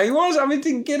 No, he was. I mean,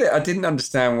 didn't get it. I didn't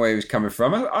understand where he was coming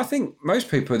from. I think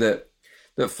most people that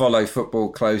follow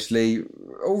football closely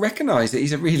all recognise that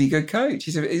he's a really good coach.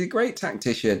 He's a great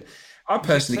tactician. I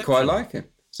personally quite like him.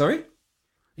 Sorry?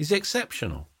 He's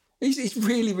exceptional. He's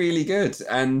really, really good,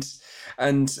 and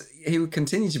he will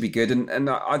continue to be good. And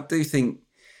I do think,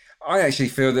 I actually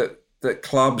feel that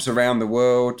clubs around the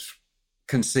world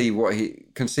can see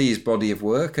his body of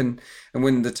work, and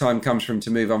when the time comes for him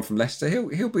to move on from Leicester,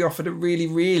 he'll be offered a really,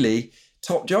 really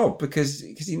top job because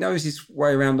he knows his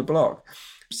way around the block.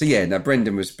 So yeah, now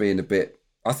Brendan was being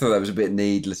I thought that was a bit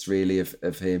needless, really,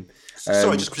 of him.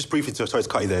 Sorry, just briefly, sorry to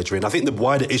cut you there, Adrian. I think the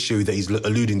wider issue that he's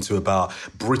alluding to about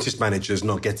British managers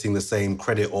not getting the same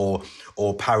credit or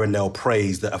parallel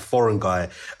praise that a foreign guy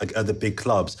at the big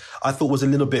clubs, I thought was a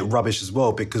little bit rubbish as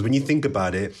well, because when you think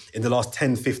about it, in the last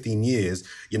 10, 15 years,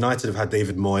 United have had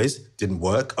David Moyes, didn't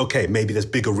work. Okay, maybe there's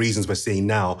bigger reasons we're seeing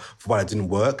now for why it didn't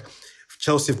work.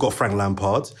 Chelsea have got Frank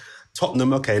Lampard.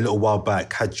 Tottenham, okay, a little while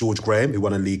back, had George Graham, who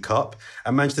won a League Cup,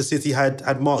 and Manchester City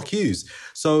had Mark Hughes.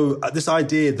 So this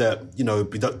idea that,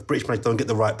 British managers don't get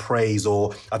the right praise,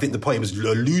 or I think the point he was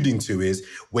alluding to is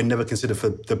we're never considered for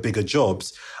the bigger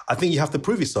jobs. I think you have to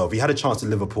prove yourself. He had a chance at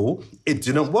Liverpool. It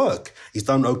didn't work. He's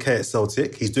done okay at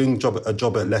Celtic. He's doing a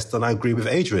job at Leicester, and I agree with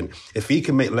Adrian. If he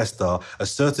can make Leicester a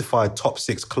certified top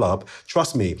 6 club,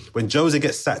 trust me, when Jose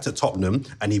gets sacked at Tottenham,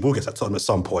 and he will get sacked at Tottenham at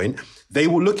some point, they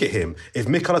will look at him. If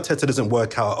Mikel Arteta doesn't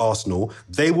work out at Arsenal,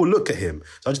 they will look at him.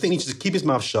 So I just think he needs to keep his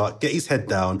mouth shut, get his head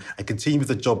down, and continue with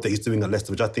the job that he's doing at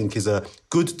Leicester, which I think is a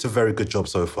good to very good job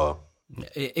so far.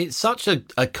 It's such a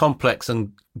complex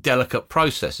and delicate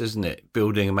process, isn't it?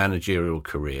 Building a managerial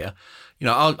career.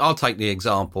 I'll take the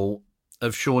example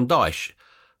of Sean Dyche.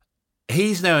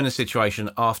 He's now in a situation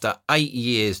after 8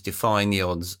 years defying the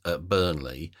odds at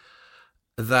Burnley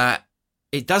that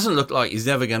it doesn't look like he's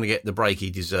ever going to get the break he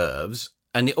deserves.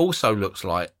 And it also looks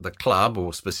like the club,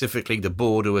 or specifically the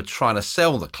board who are trying to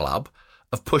sell the club,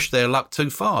 have pushed their luck too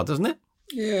far, doesn't it?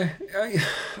 Yeah,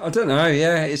 I don't know.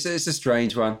 Yeah, it's a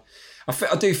strange one.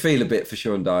 I do feel a bit for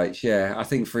Sean Dyche. Yeah, I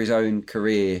think for his own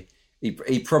career,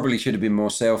 he probably should have been more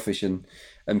selfish and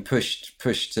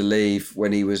pushed to leave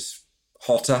when he was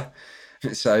hotter.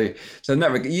 So in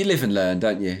that regard, you live and learn,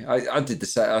 don't you? I did the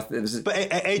same. But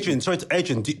Adrian,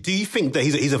 do you think that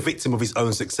he's a victim of his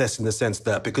own success in the sense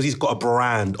that because he's got a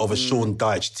brand of a Sean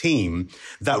Dyche team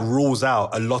that rules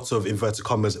out a lot of, inverted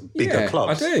commas, bigger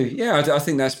clubs? I do. Yeah, I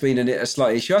think that's been a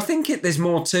slight issue. I think there's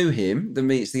more to him than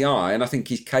meets the eye, and I think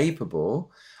he's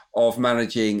capable of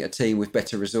managing a team with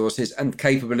better resources and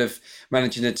capable of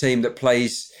managing a team that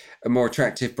plays a more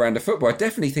attractive brand of football. I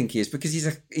definitely think he is, because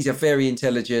he's a very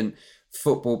intelligent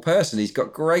football person. He's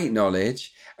got great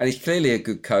knowledge, and he's clearly a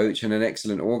good coach and an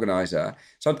excellent organiser.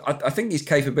 So I think his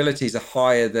capabilities are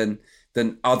higher than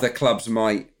other clubs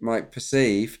might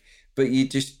perceive. But you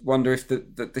just wonder if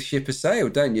the ship has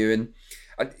sailed, don't you? And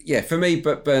for me,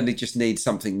 but Burnley just needs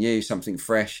something new, something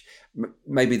fresh.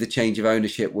 Maybe the change of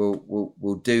ownership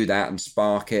will do that and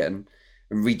spark it and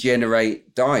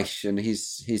regenerate Dyche and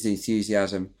his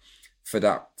enthusiasm for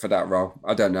that role.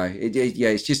 I don't know.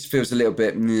 It just feels a little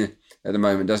bit at the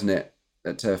moment, doesn't it,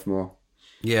 at Turf Moor?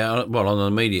 Yeah, well, on an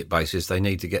immediate basis, they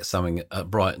need to get something at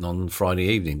Brighton on Friday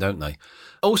evening, don't they?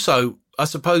 Also, I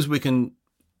suppose we can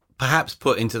perhaps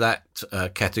put into that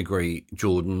category,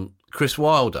 Jordan, Chris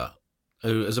Wilder,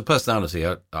 who, as a personality,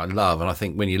 I love. And I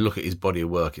think when you look at his body of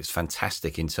work, it's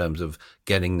fantastic in terms of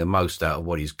getting the most out of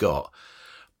what he's got.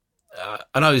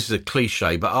 I know this is a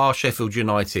cliche, but are Sheffield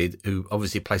United, who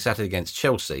obviously play Saturday against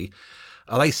Chelsea,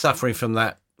 are they suffering from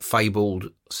that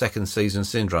fabled second season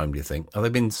syndrome, do you think? Have they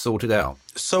been sorted out?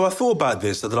 So I thought about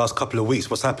this the last couple of weeks,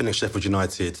 what's happening at Sheffield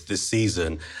United this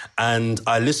season. And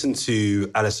I listened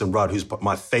to Alison Rudd, who's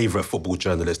my favourite football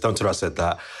journalist. Don't tell her I said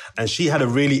that. And she had a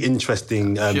really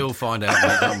interesting... She'll find out,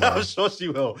 mate, don't worry. I'm sure she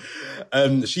will.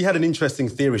 She had an interesting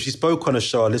theory. She spoke on a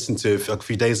show I listened to a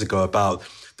few days ago about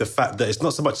the fact that it's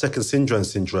not so much second season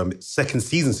syndrome.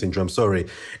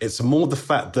 It's more the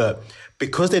fact that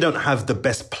because they don't have the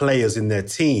best players in their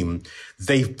team,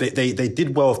 they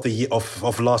did well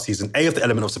of last season. A, of the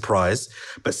element of surprise,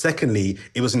 but secondly,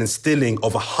 it was an instilling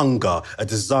of a hunger, a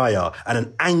desire, and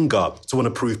an anger to want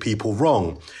to prove people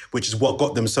wrong, which is what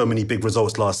got them so many big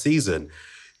results last season.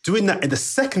 Doing that in the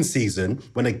second season,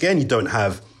 when again you don't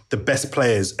have the best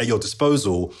players at your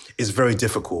disposal, is very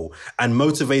difficult. And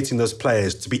motivating those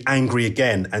players to be angry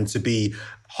again and to be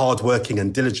hardworking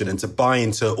and diligent and to buy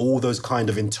into all those kind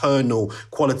of internal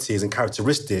qualities and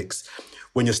characteristics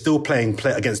when you're still playing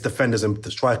against defenders and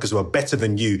strikers who are better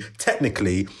than you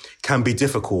technically can be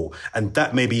difficult. And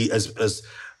that maybe as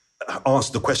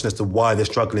answer the question as to why they're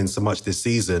struggling so much this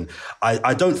season.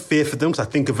 I don't fear for them because I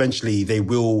think eventually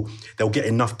they'll get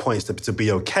enough points to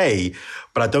be okay,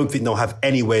 but I don't think they'll have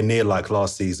anywhere near like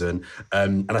last season.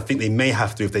 And I think they may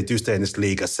have to, if they do stay in this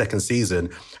league a second season,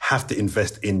 have to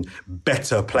invest in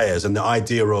better players. And the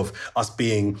idea of us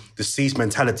being the siege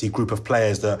mentality group of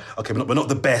players that, okay, we're not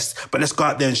the best, but let's go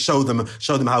out there and show them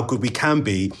how good we can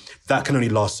be, that can only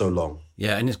last so long.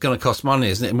 Yeah, and it's going to cost money,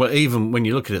 isn't it? Well, even when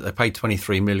you look at it, they paid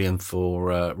 $23 million for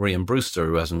Rhian Brewster,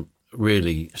 who hasn't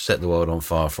really set the world on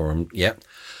fire for him yet.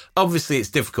 Obviously, it's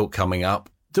difficult coming up.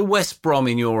 Do West Brom,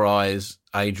 in your eyes,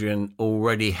 Adrian,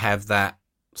 already have that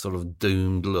sort of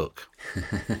doomed look?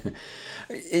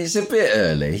 It's a bit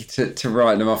early to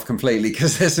write them off completely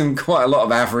because there's quite a lot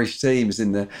of average teams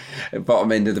in the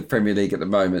bottom end of the Premier League at the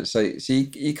moment. So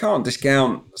you can't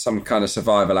discount some kind of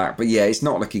survival act. But yeah, it's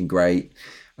not looking great.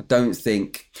 I don't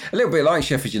think, a little bit like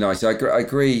Sheffield United, I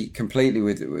agree completely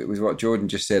with what Jordan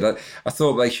just said. I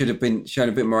thought they should have been shown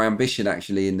a bit more ambition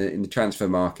actually in the transfer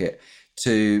market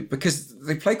because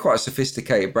they play quite a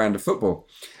sophisticated brand of football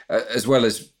as well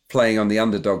as playing on the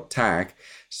underdog tag.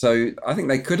 So I think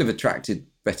they could have attracted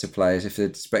better players if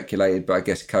they'd speculated, but I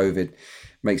guess COVID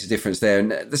makes a difference there.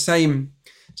 And the same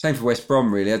for West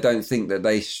Brom, really. I don't think that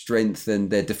they strengthened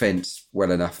their defence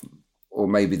well enough. Or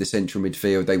maybe the central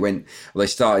midfield. They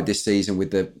started this season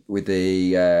with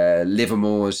the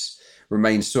Livermore's,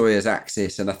 Romain Sawyer's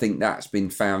axis, and I think that's been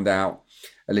found out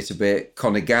a little bit.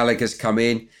 Conor Gallagher's come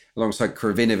in alongside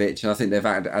Kravinovic, and I think they've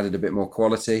added a bit more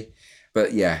quality.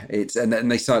 But yeah, and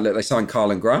they signed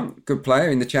Carlin Grant, good player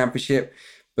in the Championship,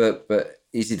 but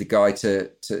is he the guy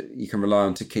to you can rely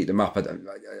on to keep them up?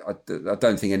 I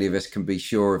don't think any of us can be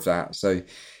sure of that. So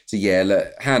yeah,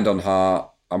 look, hand on heart,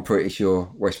 I'm pretty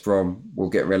sure West Brom will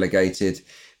get relegated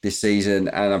this season,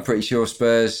 and I'm pretty sure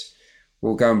Spurs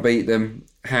will go and beat them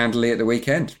handily at the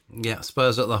weekend. Yeah,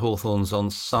 Spurs at the Hawthorns on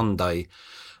Sunday.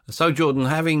 So, Jordan,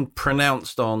 having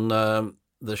pronounced on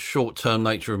the short-term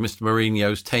nature of Mr.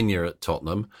 Mourinho's tenure at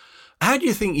Tottenham, how do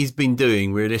you think he's been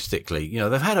doing realistically? You know,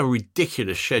 they've had a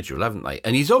ridiculous schedule, haven't they?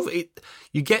 And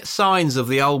you get signs of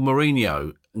the old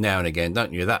Mourinho now and again,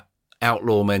 don't you? That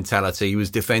outlaw mentality. He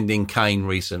was defending Kane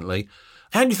recently.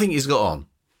 How do you think he's got on?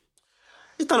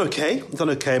 He's done okay.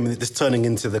 I mean, this turning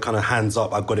into the kind of hands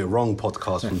up, I've got it wrong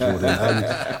podcast from Jordan.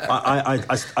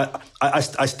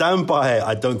 I stand by it.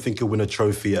 I don't think he'll win a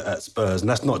trophy at Spurs. And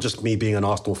that's not just me being an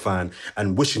Arsenal fan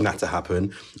and wishing that to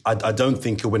happen. I don't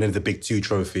think he'll win any of the big two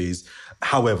trophies.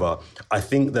 However, I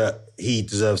think that he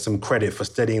deserves some credit for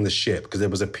steadying the ship because there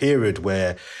was a period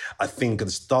where I think at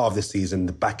the start of this season,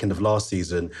 the back end of last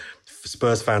season,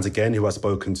 Spurs fans again, who I've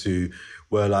spoken to,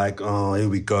 were like, oh, here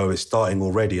we go, it's starting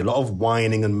already. A lot of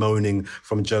whining and moaning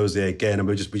from Jose again, and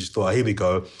we just thought, oh, here we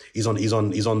go. He's on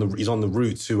the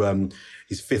route to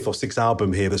his fifth or sixth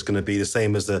album here. That's going to be the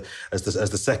same as the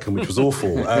second, which was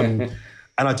awful. And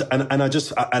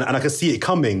I can see it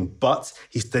coming, but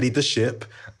he steadied the ship.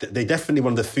 They're definitely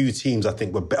one of the few teams I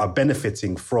think are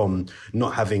benefiting from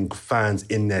not having fans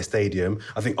in their stadium.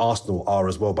 I think Arsenal are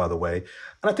as well, by the way.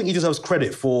 And I think he deserves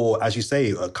credit for, as you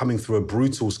say, coming through a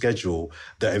brutal schedule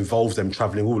that involves them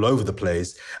travelling all over the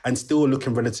place and still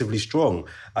looking relatively strong.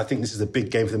 I think this is a big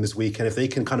game for them this weekend. If they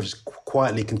can kind of just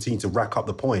quietly continue to rack up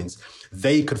the points,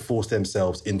 they could force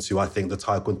themselves into, I think, the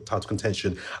title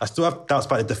contention. I still have doubts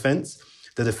about the defence.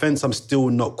 The defence I'm still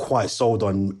not quite sold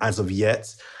on as of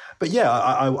yet. But yeah,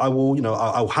 I will,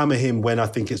 I'll hammer him when I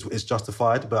think it's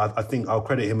justified. But I think I'll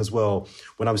credit him as well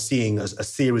when I'm seeing a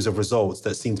series of results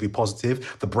that seem to be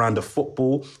positive. The brand of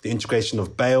football, the integration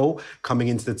of Bale coming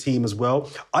into the team as well.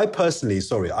 I personally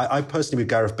with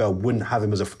Gareth Bale wouldn't have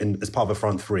him as part of a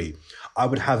front three. I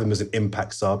would have him as an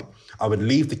impact sub. I would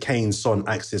leave the Kane-Son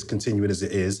axis continuing as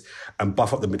it is and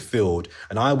buff up the midfield.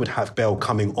 And I would have Bale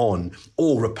coming on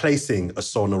or replacing a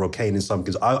Son or a Kane in some,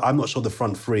 because I'm not sure the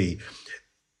front three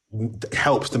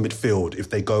helps the midfield if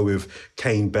they go with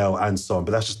Kane, Bale and Son.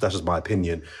 But that's just my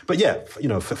opinion. But yeah,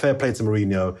 fair play to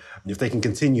Mourinho. If they can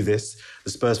continue this,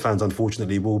 the Spurs fans,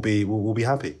 unfortunately, will be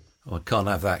happy. Well, can't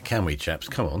have that, can we, chaps?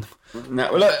 Come on.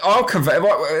 No, well, look,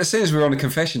 as soon as we're on the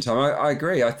confession time, I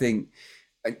agree. I think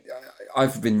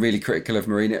I've been really critical of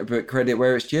Mourinho, but credit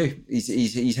where it's due.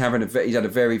 He's had a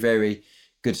very, very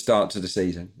good start to the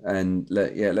season, and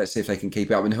let's see if they can keep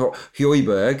it up. And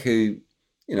Højbjerg, who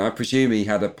I presume he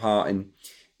had a part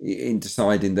in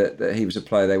deciding that he was a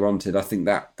player they wanted. I think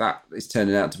that is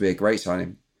turning out to be a great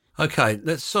signing. Okay,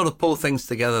 let's sort of pull things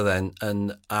together then,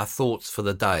 and our thoughts for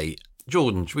the day.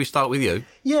 Jordan, should we start with you?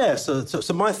 Yeah, so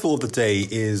my thought of the day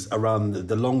is around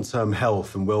the long-term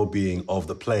health and well-being of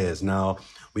the players. Now,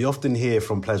 we often hear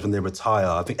from players when they retire.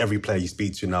 I think every player you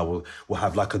speak to now will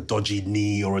have like a dodgy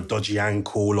knee or a dodgy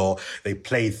ankle, or they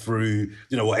played through,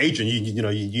 Adrian,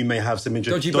 you may have some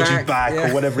injury, dodgy back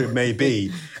yeah. or whatever it may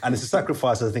be. And it's a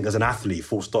sacrifice, I think, as an athlete,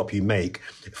 full stop, you make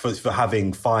for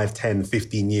having 5, 10,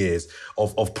 15 years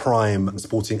of prime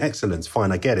sporting excellence.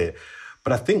 Fine, I get it.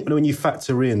 But I think when you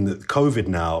factor in COVID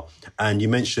now, and you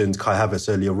mentioned Kai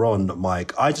Havertz earlier on,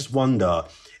 Mike, I just wonder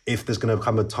if there's going to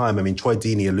come a time, Troy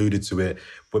Deeney alluded to it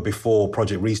before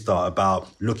Project Restart about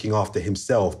looking after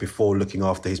himself before looking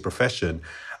after his profession.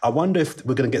 I wonder if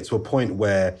we're going to get to a point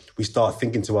where we start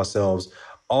thinking to ourselves,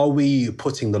 are we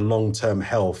putting the long-term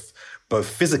health, both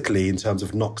physically in terms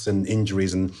of knocks and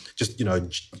injuries and just,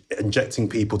 injecting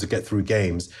people to get through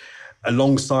games,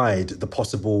 alongside the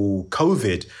possible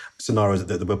COVID scenarios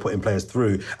that we're putting players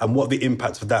through, and what the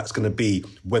impact of that's going to be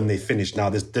when they finish. Now,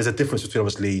 there's a difference between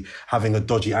obviously having a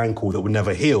dodgy ankle that will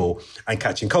never heal and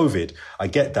catching COVID. I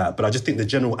get that, but I just think the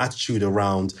general attitude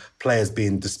around players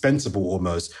being dispensable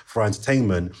almost for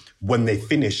entertainment when they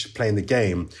finish playing the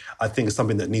game, I think is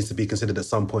something that needs to be considered at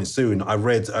some point soon. I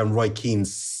read Roy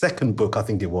Keane's second book, I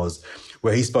think it was,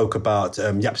 where he spoke about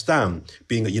Jaap Stam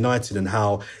being at United and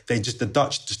how the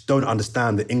Dutch just don't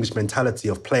understand the English mentality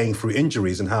of playing through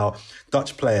injuries, and how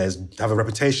Dutch players have a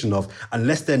reputation of,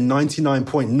 unless they're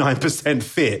 99.9%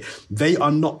 fit, they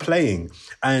are not playing.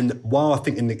 And while I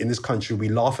think in this country we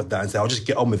laugh at that and say, I'll just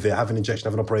get on with it, have an injection,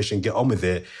 have an operation, get on with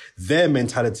it, their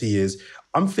mentality is,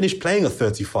 I'm finished playing at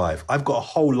 35. I've got a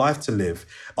whole life to live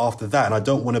after that, and I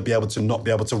don't want to be able to not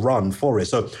be able to run for it.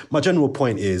 So my general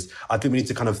point is, I think we need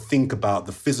to kind of think about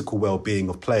the physical well-being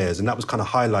of players, and that was kind of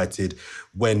highlighted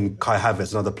when Kai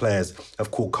Havertz and other players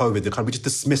have caught COVID. We just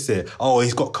dismiss it. Oh,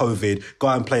 he's got COVID. Go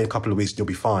out and play in a couple of weeks and you'll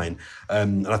be fine.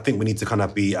 And I think we need to kind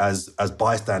of be, as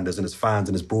bystanders and as fans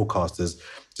and as broadcasters,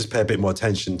 just pay a bit more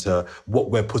attention to what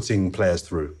we're putting players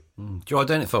through. Do you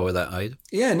identify with that, Aid?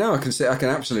 Yeah, no, I can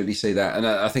absolutely see that. And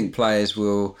I think there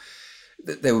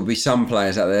will be some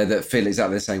players out there that feel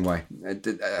exactly the same way,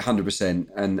 100%,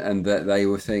 and that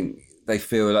they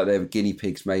feel like they're guinea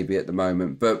pigs maybe at the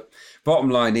moment. But bottom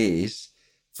line is,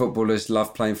 footballers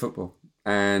love playing football,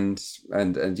 and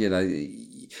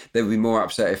they would be more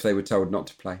upset if they were told not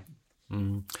to play.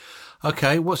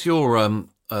 Okay, what's your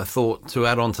thought to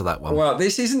add on to that one? Well,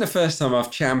 this isn't the first time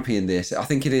I've championed this. I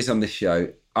think it is on this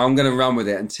show. I'm going to run with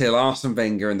it until Arsene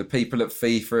Wenger and the people at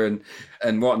FIFA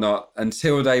and whatnot,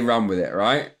 until they run with it,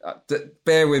 right?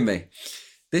 Bear with me.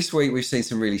 This week we've seen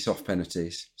some really soft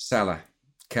penalties. Salah,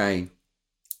 Kane,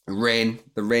 the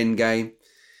Rennes game.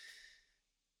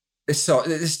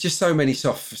 There's just so many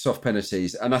soft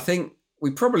penalties. And I think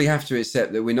we probably have to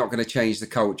accept that we're not going to change the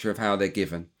culture of how they're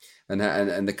given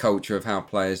and the culture of how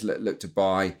players look to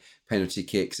buy penalty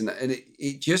kicks. And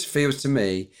it just feels to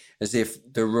me as if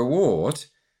the reward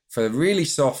for really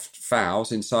soft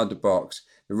fouls inside the box,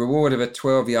 the reward of a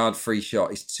 12-yard free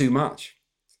shot is too much.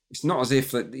 It's not as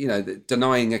if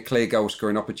denying a clear goal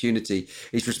scoring opportunity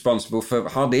is responsible for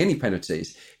hardly any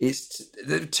penalties. It's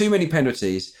too many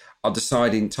penalties are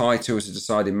deciding titles, are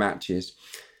deciding matches.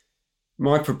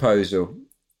 My proposal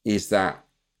is that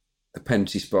the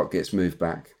penalty spot gets moved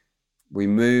back. We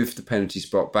move the penalty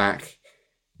spot back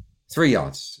 3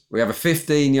 yards. We have a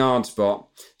 15-yard spot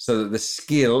so that the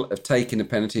skill of taking a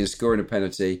penalty and scoring a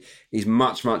penalty is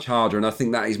much, much harder. And I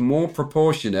think that is more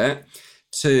proportionate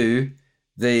to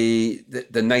the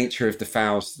nature of the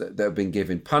fouls that have been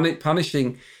given.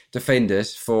 Punishing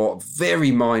defenders for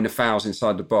very minor fouls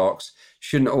inside the box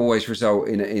shouldn't always result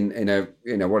in a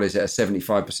what is it, a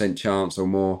 75% chance or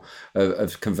more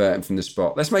of converting from the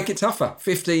spot. Let's make it tougher.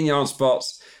 15-yard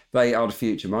spots, they are the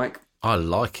future, Mike. I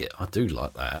like it. I do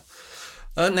like that.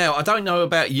 Now, I don't know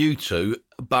about you two,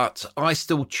 but I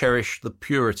still cherish the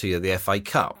purity of the FA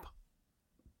Cup.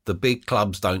 The big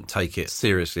clubs don't take it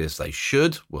seriously as they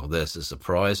should. Well, there's a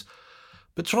surprise.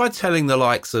 But try telling the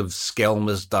likes of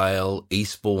Skelmersdale,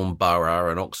 Eastbourne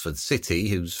Borough and Oxford City,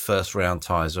 whose first round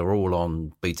ties are all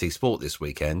on BT Sport this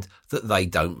weekend, that they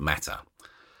don't matter.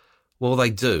 Well,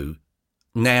 they do.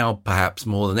 Now, perhaps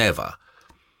more than ever.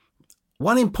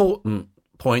 One important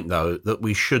point, though, that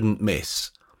we shouldn't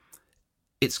miss.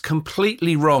 It's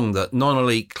completely wrong that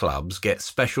non-elite clubs get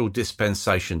special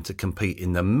dispensation to compete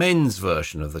in the men's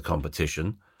version of the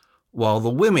competition, while the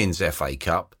Women's FA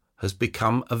Cup has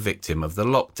become a victim of the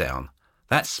lockdown.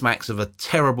 That smacks of a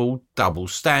terrible double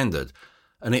standard,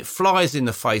 and it flies in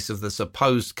the face of the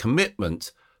supposed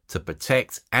commitment to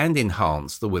protect and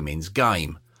enhance the women's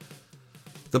game.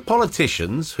 The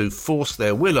politicians who force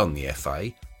their will on the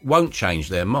FA won't change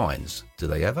their minds, do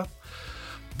they ever?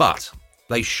 But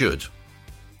they should.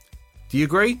 Do you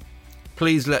agree?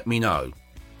 Please let me know.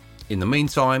 In the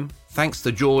meantime, thanks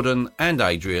to Jordan and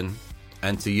Adrian,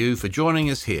 and to you for joining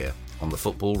us here on the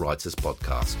Football Writers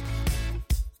Podcast.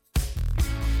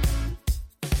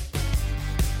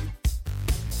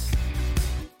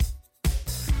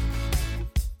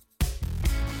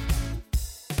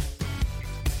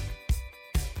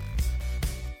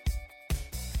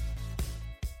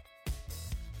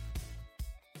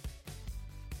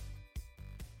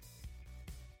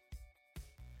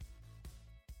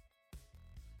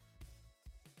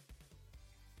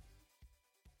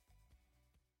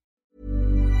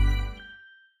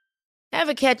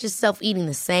 Ever catch yourself eating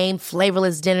the same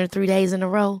flavorless dinner 3 days in a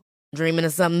row? Dreaming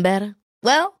of something better?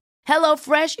 Well,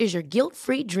 HelloFresh is your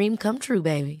guilt-free dream come true,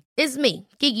 baby. It's me,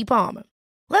 Keke Palmer.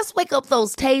 Let's wake up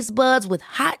those taste buds with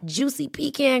hot, juicy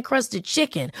pecan-crusted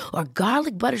chicken or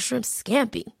garlic butter shrimp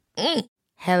scampi.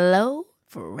 Hello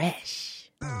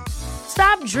Fresh.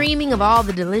 Stop dreaming of all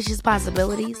the delicious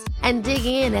possibilities and dig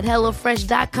in at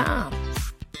HelloFresh.com.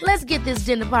 Let's get this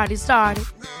dinner party started.